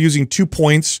plank, you're using 2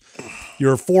 points,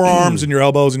 your forearms and your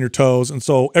elbows and your toes. And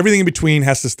so everything in between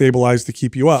has to stabilize to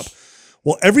keep you up.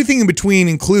 Well, everything in between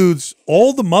includes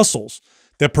all the muscles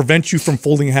that prevent you from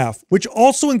folding in half, which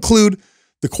also include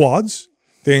the quads.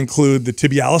 They include the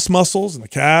tibialis muscles and the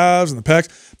calves and the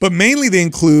pecs, but mainly they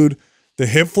include the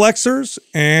hip flexors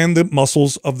and the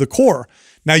muscles of the core.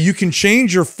 Now, you can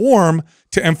change your form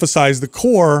to emphasize the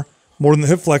core more than the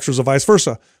hip flexors or vice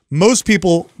versa. Most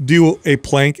people do a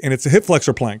plank, and it's a hip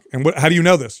flexor plank. And how do you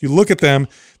know this? You look at them,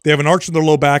 they have an arch in their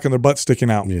low back and their butt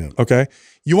sticking out. Okay?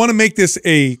 You want to make this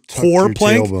a core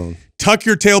plank. Tailbone. Tuck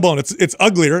your tailbone. It's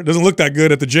uglier. It doesn't look that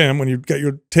good at the gym when you got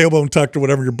your tailbone tucked or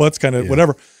whatever, your butt's kind of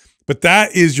whatever. But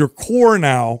that is your core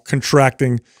now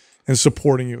contracting and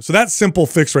supporting you. So that simple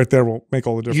fix right there will make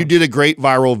all the difference. You did a great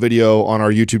viral video on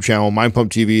our YouTube channel, Mind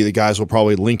Pump TV. The guys will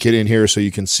probably link it in here so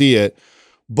you can see it.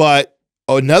 But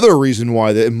another reason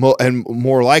why, and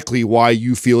more likely why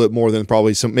you feel it more than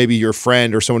probably maybe your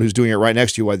friend or someone who's doing it right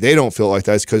next to you, why they don't feel like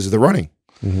that is because of the running.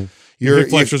 Your hip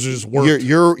flexors are just worked.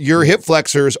 Your hip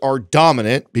flexors are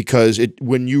dominant because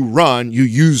when you run, you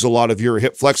use a lot of your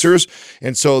hip flexors.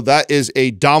 And so that is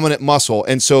a dominant muscle.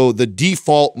 And so the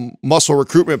default muscle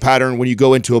recruitment pattern when you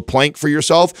go into a plank for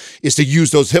yourself is to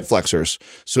use those hip flexors.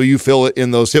 So you feel it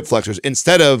in those hip flexors.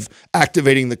 Instead of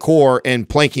activating the core and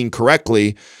planking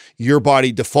correctly, your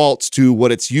body defaults to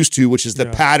what it's used to, which is the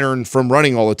pattern from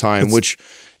running all the time, which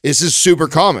this is super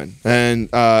common. And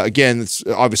again, it's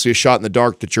obviously a shot in the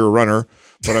dark that you're a runner,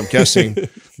 but I'm guessing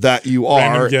that you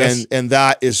are, and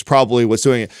that is probably what's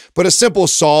doing it. But a simple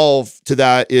solve to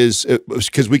that is,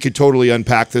 because we could totally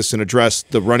unpack this and address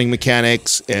the running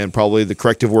mechanics and probably the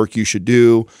corrective work you should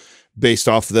do based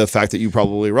off the fact that you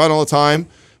probably run all the time.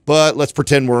 But let's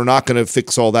pretend we're not going to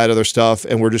fix all that other stuff,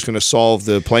 and we're just going to solve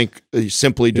the plank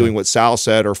simply doing what Sal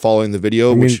said or following the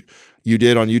video, which you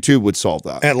did on YouTube would solve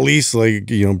that. At least, like,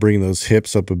 bring those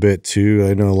hips up a bit too.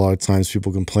 I know a lot of times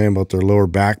people complain about their lower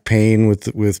back pain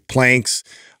with planks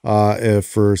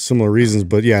for similar reasons.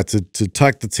 But yeah, to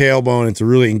tuck the tailbone and to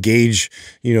really engage,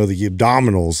 the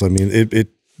abdominals. I mean, it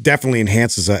definitely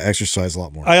enhances that exercise a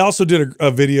lot more. I also did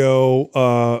a video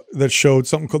that showed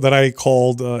something that I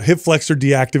called hip flexor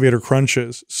deactivator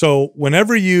crunches. So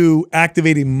whenever you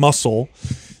activate a muscle,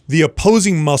 the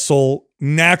opposing muscle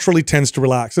naturally tends to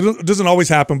relax. It doesn't always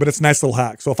happen, but it's a nice little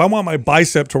hack. So if I want my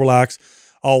bicep to relax,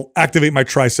 I'll activate my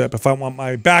tricep. If I want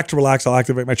my back to relax, I'll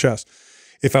activate my chest.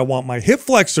 If I want my hip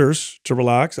flexors to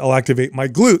relax, I'll activate my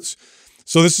glutes.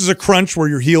 So this is a crunch where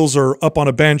your heels are up on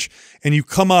a bench and you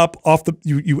come up off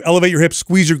you elevate your hips,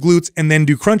 squeeze your glutes, and then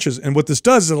do crunches. And what this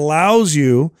does is it allows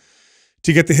you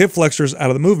to get the hip flexors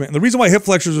out of the movement. And the reason why hip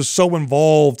flexors are so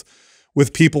involved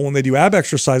with people when they do ab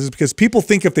exercises is because people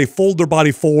think if they fold their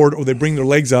body forward or they bring their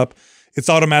legs up, it's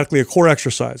automatically a core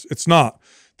exercise. It's not.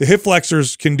 The hip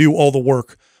flexors can do all the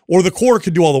work, or the core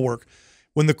can do all the work.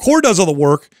 When the core does all the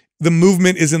work, the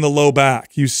movement is in the low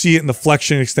back. You see it in the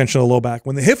flexion and extension of the low back.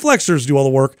 When the hip flexors do all the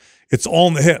work, it's all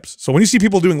in the hips. So when you see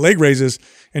people doing leg raises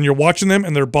and you're watching them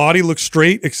and their body looks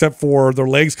straight except for their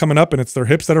legs coming up and it's their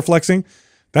hips that are flexing,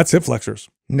 That's hip flexors.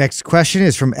 Next question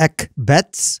is from Ek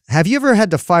Betts. Have you ever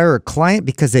had to fire a client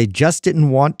because they just didn't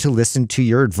want to listen to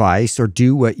your advice or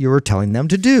do what you were telling them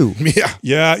to do? Yeah.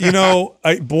 Yeah, you know,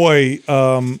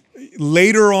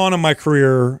 later on in my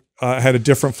career, I had a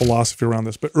different philosophy around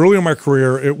this. But earlier in my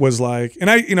career, it was like, and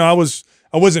I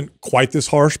wasn't quite this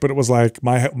harsh, but it was like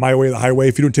my way or the highway.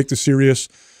 If you don't take this serious,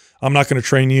 I'm not going to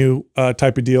train you,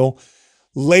 type of deal.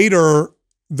 Later,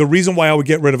 the reason why I would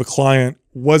get rid of a client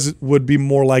would be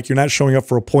more like, you're not showing up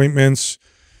for appointments,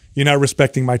 you're not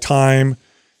respecting my time.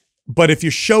 But if you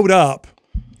showed up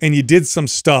and you did some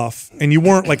stuff and you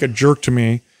weren't like a jerk to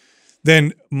me,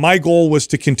 then my goal was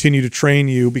to continue to train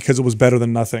you because it was better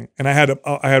than nothing. And I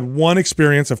had one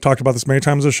experience. I've talked about this many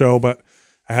times on the show, but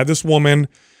I had this woman.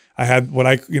 I had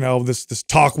this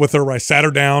talk with her where I sat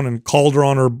her down and called her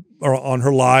on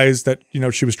her lies that,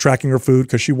 she was tracking her food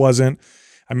because she wasn't.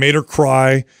 I made her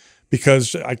cry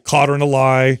because I caught her in a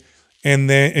lie, and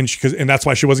that's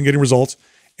why she wasn't getting results.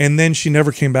 And then she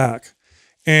never came back.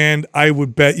 And I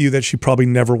would bet you that she probably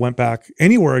never went back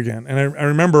anywhere again. And I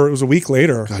remember it was a week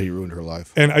later. God, you ruined her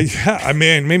life. And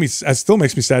it still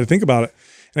makes me sad to think about it.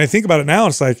 And I think about it now,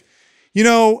 and it's like,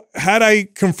 had I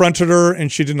confronted her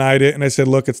and she denied it, and I said,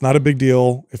 look, it's not a big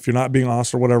deal if you're not being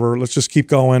honest or whatever, let's just keep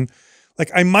going.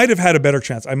 Like, I might have had a better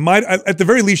chance. At the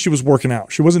very least, she was working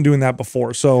out. She wasn't doing that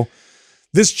before. So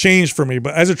this changed for me.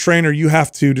 But as a trainer, you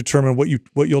have to determine what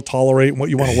you'll tolerate and what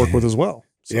you want to work with as well.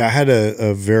 So. Yeah, I had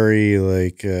a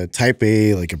very type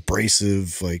A,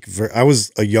 abrasive, I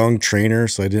was a young trainer,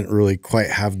 so I didn't really quite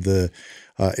have the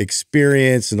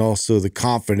experience and also the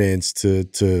confidence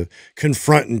to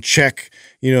confront and check,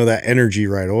 that energy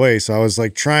right away. So I was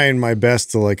trying my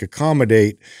best to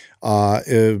accommodate,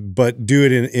 but do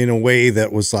it in a way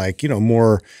that was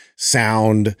more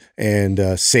sound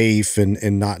and safe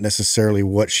and not necessarily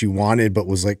what she wanted, but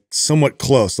was somewhat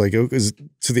close. It was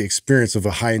to the experience of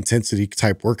a high intensity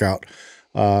type workout.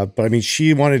 But I mean,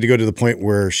 she wanted to go to the point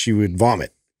where she would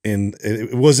vomit, and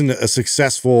it wasn't a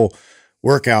successful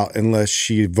workout unless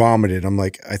she vomited. I'm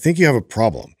like, I think you have a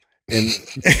problem. And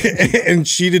and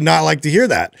she did not like to hear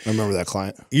that. I remember that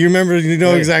client. You remember,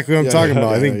 exactly what I'm talking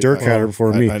about. I think Dirk had her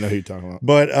before me. I know who you're talking about.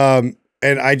 But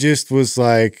and I just was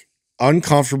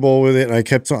uncomfortable with it, and I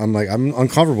kept I'm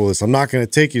uncomfortable with this. I'm not going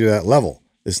to take you to that level.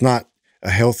 It's not a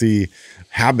healthy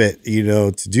habit,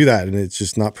 to do that, and it's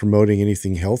just not promoting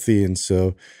anything healthy. And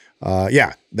so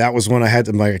that was when I had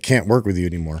to I can't work with you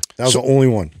anymore. That was the only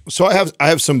one. So I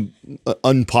have some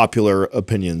unpopular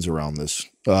opinions around this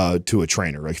to a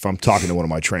trainer. If I'm talking to one of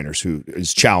my trainers who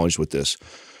is challenged with this,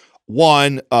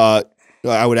 one, I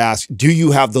would ask, do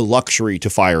you have the luxury to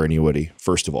fire anybody,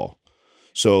 first of all?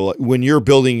 So when you're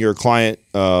building your client,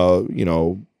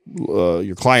 your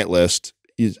client list,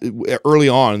 early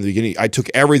on in the beginning, I took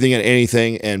everything and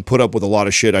anything and put up with a lot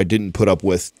of shit I didn't put up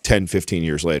with 10, 15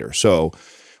 years later. So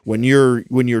when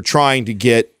you're trying to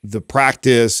get the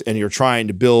practice and you're trying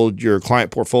to build your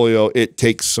client portfolio, it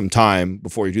takes some time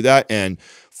before you do that. And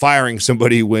firing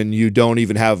somebody when you don't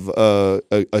even have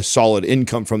a solid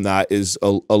income from that is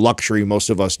a luxury most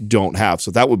of us don't have.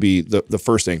 So that would be the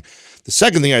first thing. The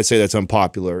second thing I'd say that's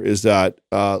unpopular is that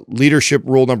leadership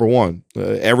rule number one,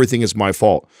 everything is my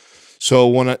fault. So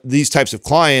when these types of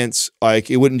clients,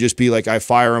 it wouldn't just be I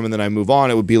fire them and then I move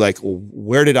on. It would be well,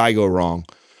 where did I go wrong?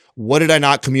 What did I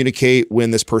not communicate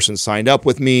when this person signed up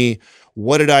with me?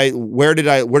 Where did I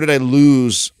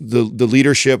lose the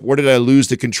leadership? Where did I lose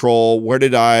the control? Where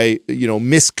did I,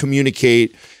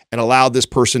 miscommunicate and allow this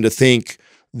person to think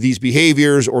these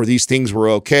behaviors or these things were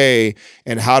okay?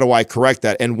 And how do I correct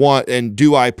that? And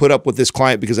do I put up with this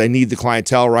client because I need the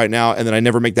clientele right now and then I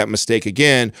never make that mistake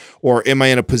again? Or am I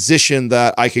in a position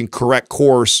that I can correct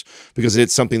course because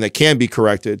it's something that can be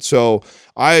corrected? So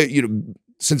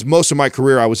since most of my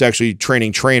career I was actually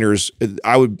training trainers,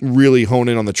 I would really hone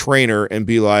in on the trainer and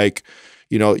be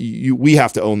we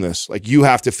have to own this. You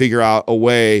have to figure out a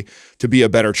way to be a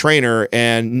better trainer,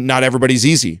 and not everybody's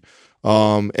easy.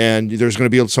 And there's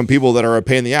going to be some people that are a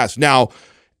pain in the ass. Now,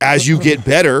 as you get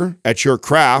better at your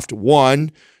craft,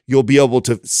 you'll be able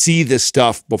to see this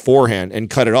stuff beforehand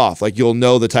and cut it off. You'll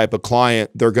know the type of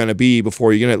client they're going to be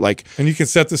before you get it. And you can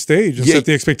set the stage and set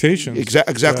the expectations.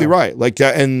 Exactly right.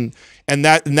 That, and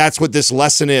that's what this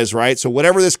lesson is, right? So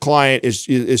whatever this client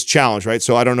is challenged, right?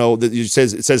 So I don't know that it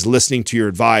says listening to your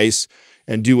advice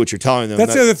and do what you're telling them.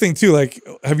 That's the other thing too.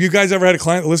 Have you guys ever had a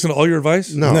client listen to all your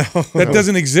advice? No. That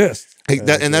doesn't exist.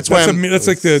 That's why that's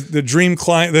the dream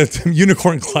client, the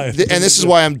unicorn client. And this is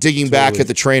why I'm digging back at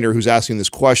the trainer who's asking this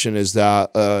question is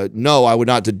that, no, I would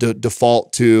not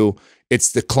default to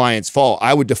it's the client's fault.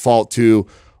 I would default to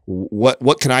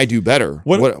what can I do better?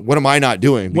 What am I not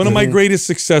doing? One of my greatest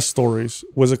success stories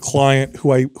was a client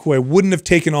who I wouldn't have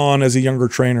taken on as a younger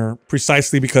trainer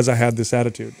precisely because I had this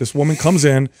attitude. This woman comes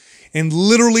in and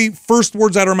literally first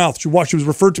words out of her mouth, she was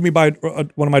referred to me by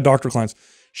one of my doctor clients.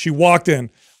 She walked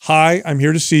in, "Hi, I'm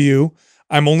here to see you.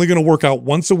 I'm only going to work out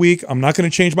once a week. I'm not going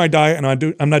to change my diet,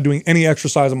 and I'm not doing any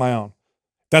exercise on my own."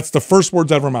 That's the first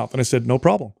words out of her mouth. And I said, "No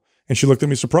problem." And she looked at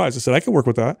me surprised. I said, "I can work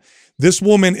with that." This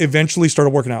woman eventually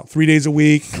started working out 3 days a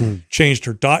week, changed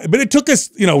her diet. But it took us,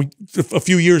 a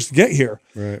few years to get here.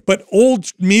 Right. But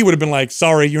old me would have been like,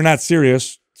 "Sorry, you're not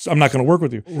serious. So I'm not going to work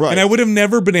with you." Right. And I would have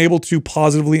never been able to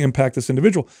positively impact this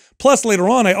individual. Plus, later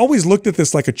on, I always looked at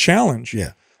this like a challenge.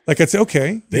 Yeah. Like I'd say,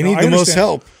 okay. They need the most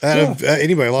help out of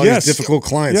anybody. A lot of these difficult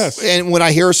clients. Yes. And when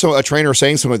I hear a trainer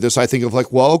saying something like this, I think of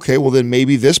like, well, okay, well then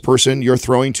maybe this person, you're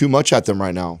throwing too much at them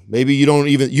right now. Maybe you don't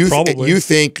even, you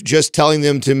think just telling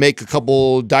them to make a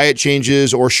couple diet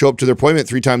changes or show up to their appointment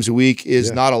 3 times a week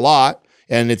is not a lot.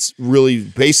 And it's really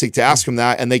basic to ask them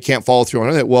that and they can't follow through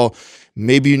on it. Well,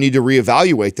 maybe you need to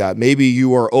reevaluate that. Maybe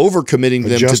you are overcommitting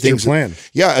them to things. Adjust your plan.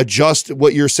 Adjust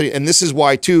what you're saying. And this is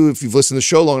why, too, if you've listened to the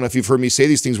show long enough, you've heard me say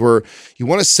these things where you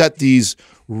want to set these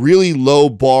really low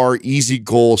bar, easy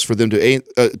goals for them to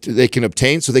they can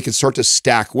obtain so they can start to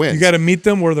stack wins. You got to meet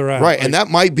them where they're at. Right. And that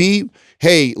might be,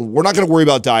 hey, we're not going to worry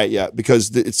about diet yet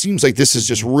because it seems like this is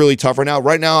just really tough right now.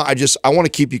 Right now, I want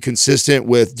to keep you consistent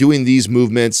with doing these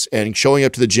movements and showing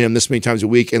up to the gym this many times a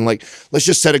week. And like, let's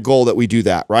just set a goal that we do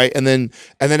that. Right. And then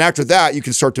after that, you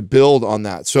can start to build on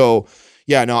that. So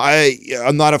yeah, no,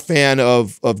 I'm not a fan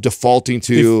of defaulting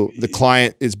to the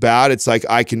client is bad. It's like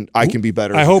I can be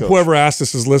better. I hope whoever asked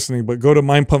this is listening, but go to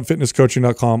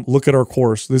mindpumpfitnesscoaching.com, look at our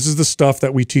course. This is the stuff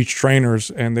that we teach trainers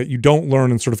and that you don't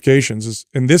learn in certifications.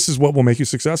 And this is what will make you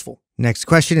successful. Next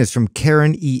question is from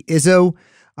Karen E. Izzo.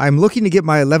 I'm looking to get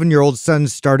my 11-year-old son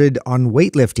started on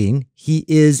weightlifting. He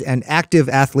is an active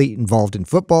athlete involved in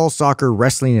football, soccer,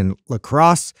 wrestling, and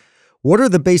lacrosse. What are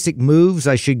the basic moves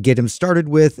I should get him started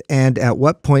with, and at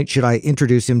what point should I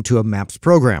introduce him to a MAPS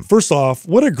program? First off,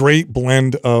 what a great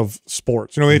blend of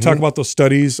sports. They talk about those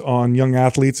studies on young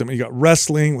athletes. I mean, you got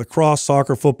wrestling, lacrosse,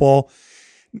 soccer, football.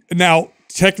 Now,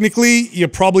 technically, you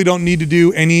probably don't need to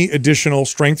do any additional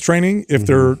strength training if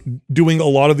they're doing a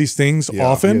lot of these things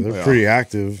often. Yeah, they're pretty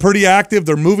active. Pretty active.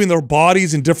 They're moving their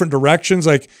bodies in different directions.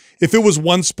 Like if it was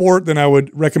one sport, then I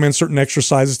would recommend certain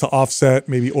exercises to offset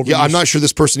maybe overuse. Yeah, I'm not sure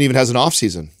this person even has an off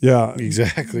season. Yeah,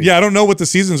 exactly. Yeah, I don't know what the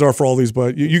seasons are for all these,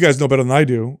 but you guys know better than I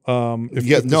do. If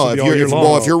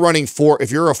you're running it's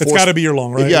got to be year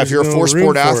long, right? Yeah, if you're a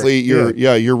 4-sport athlete,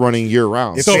 you're running year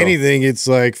round. If anything, it's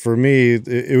like for me,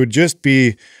 it would just be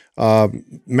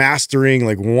mastering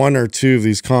like 1 or 2 of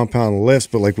these compound lifts,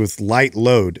 but like with light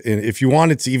load. And if you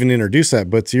wanted to even introduce that,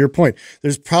 but to your point,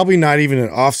 there's probably not even an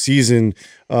off-season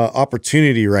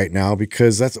opportunity right now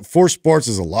because 4 sports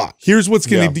is a lot. Here's what's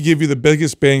going to give you the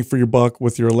biggest bang for your buck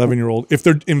with your 11-year-old. If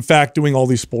they're in fact doing all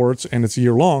these sports and it's a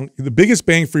year long, the biggest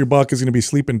bang for your buck is going to be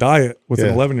sleep and diet with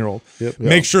an 11-year-old.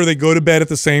 Make sure they go to bed at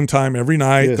the same time every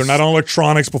night. They're not on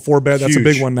electronics before bed. That's a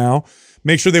big one now.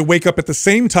 Make sure they wake up at the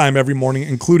same time every morning,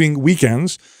 including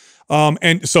weekends.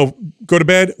 And so go to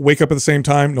bed, wake up at the same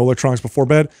time, no electronics before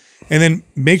bed, and then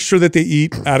make sure that they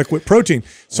eat adequate protein.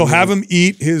 So have him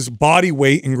eat his body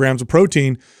weight in grams of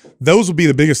protein. Those would be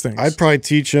the biggest things. I'd probably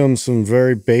teach him some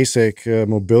very basic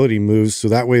mobility moves so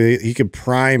that way he could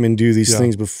prime and do these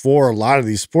things before a lot of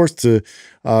these sports to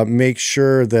make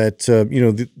sure that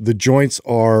the joints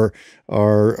are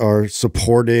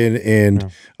supported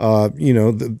and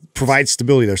provide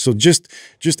stability there. So just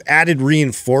added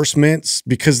reinforcements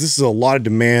because this is a lot of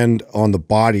demand on the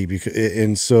body.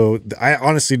 And so I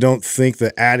honestly don't think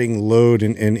that adding load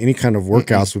and any kind of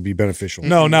workouts would be beneficial.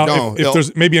 If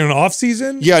there's maybe an off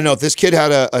season. Yeah, no. If this kid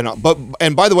had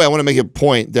and by the way, I want to make a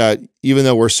point that even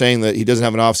though we're saying that he doesn't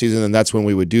have an off season, and that's when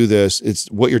we would do this. It's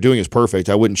what you're doing is perfect.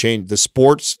 I wouldn't change the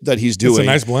sports that he's doing. It's a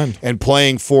nice blend. And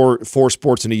playing four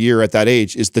sports in a year at that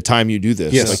age is the time you do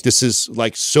this. Yes. Like this is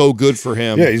like so good for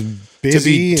him. Yeah, he's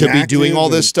busy to be doing all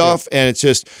this stuff, and it's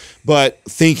just. But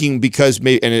thinking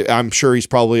I'm sure he's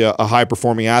probably a high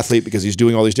performing athlete because he's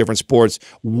doing all these different sports.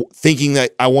 Thinking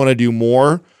that I want to do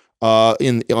more.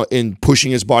 In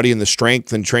pushing his body in the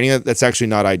strength and training, that's actually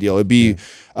not ideal. It'd be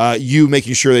you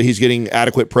making sure that he's getting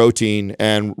adequate protein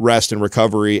and rest and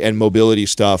recovery and mobility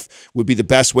stuff would be the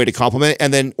best way to complement it.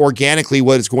 And then organically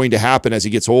what is going to happen as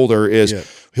he gets older is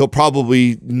he'll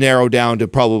probably narrow down to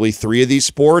probably 3 of these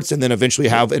sports and then eventually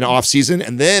have an off season.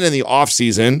 And then in the off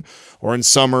season, or in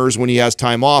summers when he has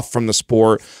time off from the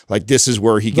sport. Like this is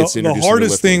where he gets introduced. The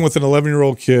hardest thing with an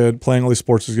 11-year-old kid playing all these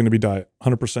sports is going to be diet,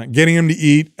 100%. Getting him to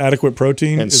eat adequate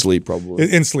protein and sleep probably.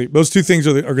 And sleep. Those two things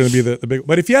are going to be the big.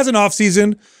 But if he has an off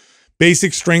season,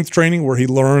 basic strength training where he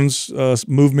learns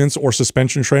movements, or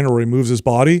suspension training where he moves his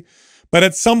body. But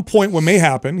at some point, what may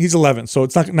happen, he's 11, so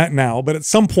it's not now, but at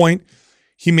some point,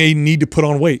 he may need to put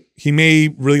on weight. He may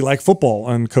really like football,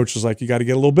 and coach is like, you got to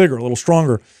get a little bigger, a little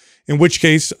stronger. In which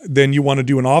case, then you want to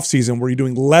do an off season where you're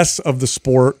doing less of the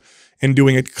sport and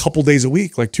doing it a couple days a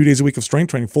week, like 2 days a week of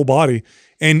strength training, full body,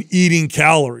 and eating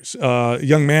calories.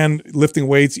 Young man lifting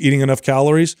weights, eating enough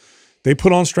calories, they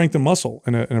put on strength and muscle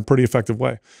in a pretty effective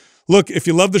way. Look, if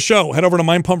you love the show, head over to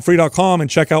mindpumpfree.com and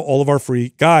check out all of our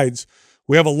free guides.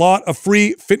 We have a lot of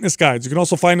free fitness guides. You can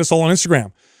also find us all on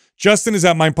Instagram. Justin is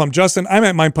at Mind Pump Justin. I'm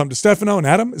at Mind Pump DeStefano, and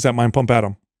Adam is at Mind Pump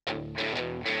Adam.